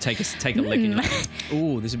fine. Yeah, you take a lick. And you're like,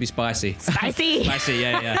 ooh, this would be spicy. Spicy. Spicy,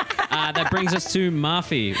 yeah. That brings us to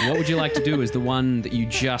Murphy. What would you like to do as the one that you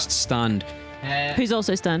just stunned? Who's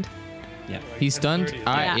also stunned? Yeah. He's stunned.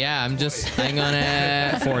 All right, I'm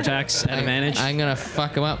gonna 4 attacks at advantage. I'm gonna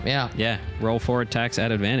fuck him up. Yeah. Yeah, roll 4 attacks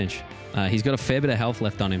at advantage. He's got a fair bit of health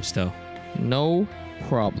left on him still. No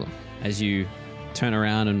problem. As you turn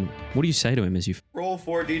around and what do you say to him as you Roll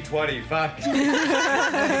 4d20. Fuck.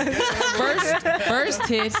 First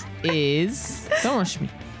hit is don't rush me.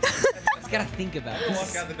 Gotta think about I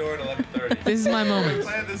walk out the door at 11:30. This is my moment. We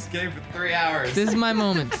planned this game for 3 hours. This is my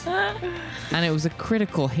moment. And it was a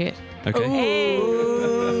critical hit. Okay.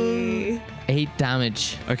 8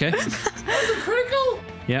 damage. Okay. Critical?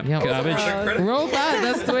 Yep. Yep. Garbage. Roll that.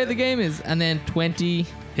 That's the way the game is. And then 20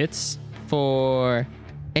 Hits. for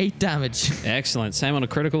 8 damage. Excellent. Same on a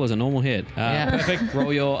critical as a normal hit. Perfect.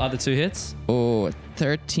 Roll your other 2 hits. Oh,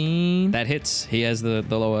 13 That hits. He has the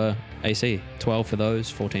lower AC. 12 for those,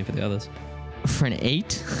 14 for the others. for an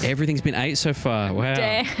 8. Everything's been 8 so far. Wow.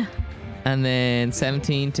 Damn. And then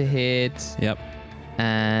 17 to hit Yep.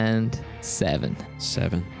 and 7.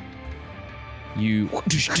 7. You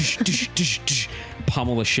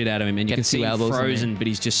pummel the shit out of him, and you Get can see 2 him elbows in frozen, but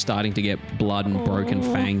he's just starting to get blood and broken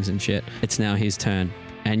fangs and shit. It's now his turn,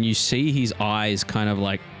 and you see his eyes kind of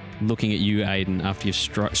like looking at you, Aiden, after you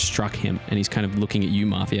struck him, and he's kind of looking at you,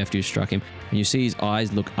 Marfi, after you struck him, and you see his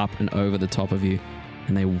eyes look up and over the top of you,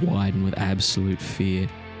 and they widen with absolute fear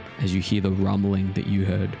as you hear the rumbling that you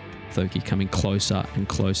heard, Thoki, coming closer and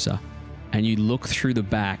closer. And you look through the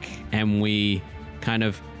back, and we kind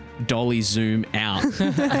of dolly zoom out,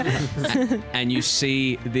 and you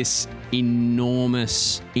see this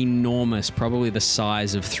enormous, probably the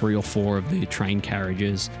size of 3 or 4 of the train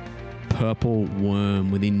carriages, purple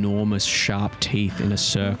worm with enormous sharp teeth in a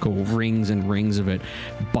circle, rings and rings of it,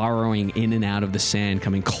 burrowing in and out of the sand,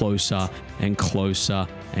 coming closer and closer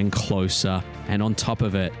and closer, and on top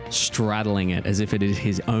of it, straddling it as if it is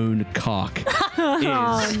his own cock, is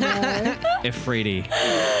Ifriti.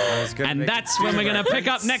 And that's when we're going to pick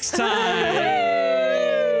up next time.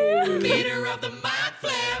 Leader of the Mind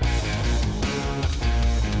Flare.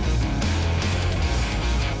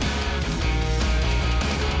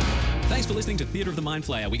 Thanks for listening to Theatre of the Mind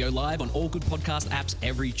Flayer. We go live on all good podcast apps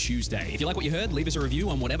every Tuesday. If you like what you heard, leave us a review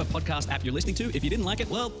on whatever podcast app you're listening to. If you didn't like it,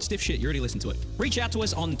 well, stiff shit, you already listened to it. Reach out to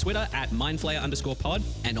us on Twitter at mindflayer_pod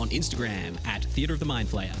and on Instagram at Theatre of the Mind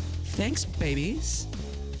Flayer. Thanks, babies.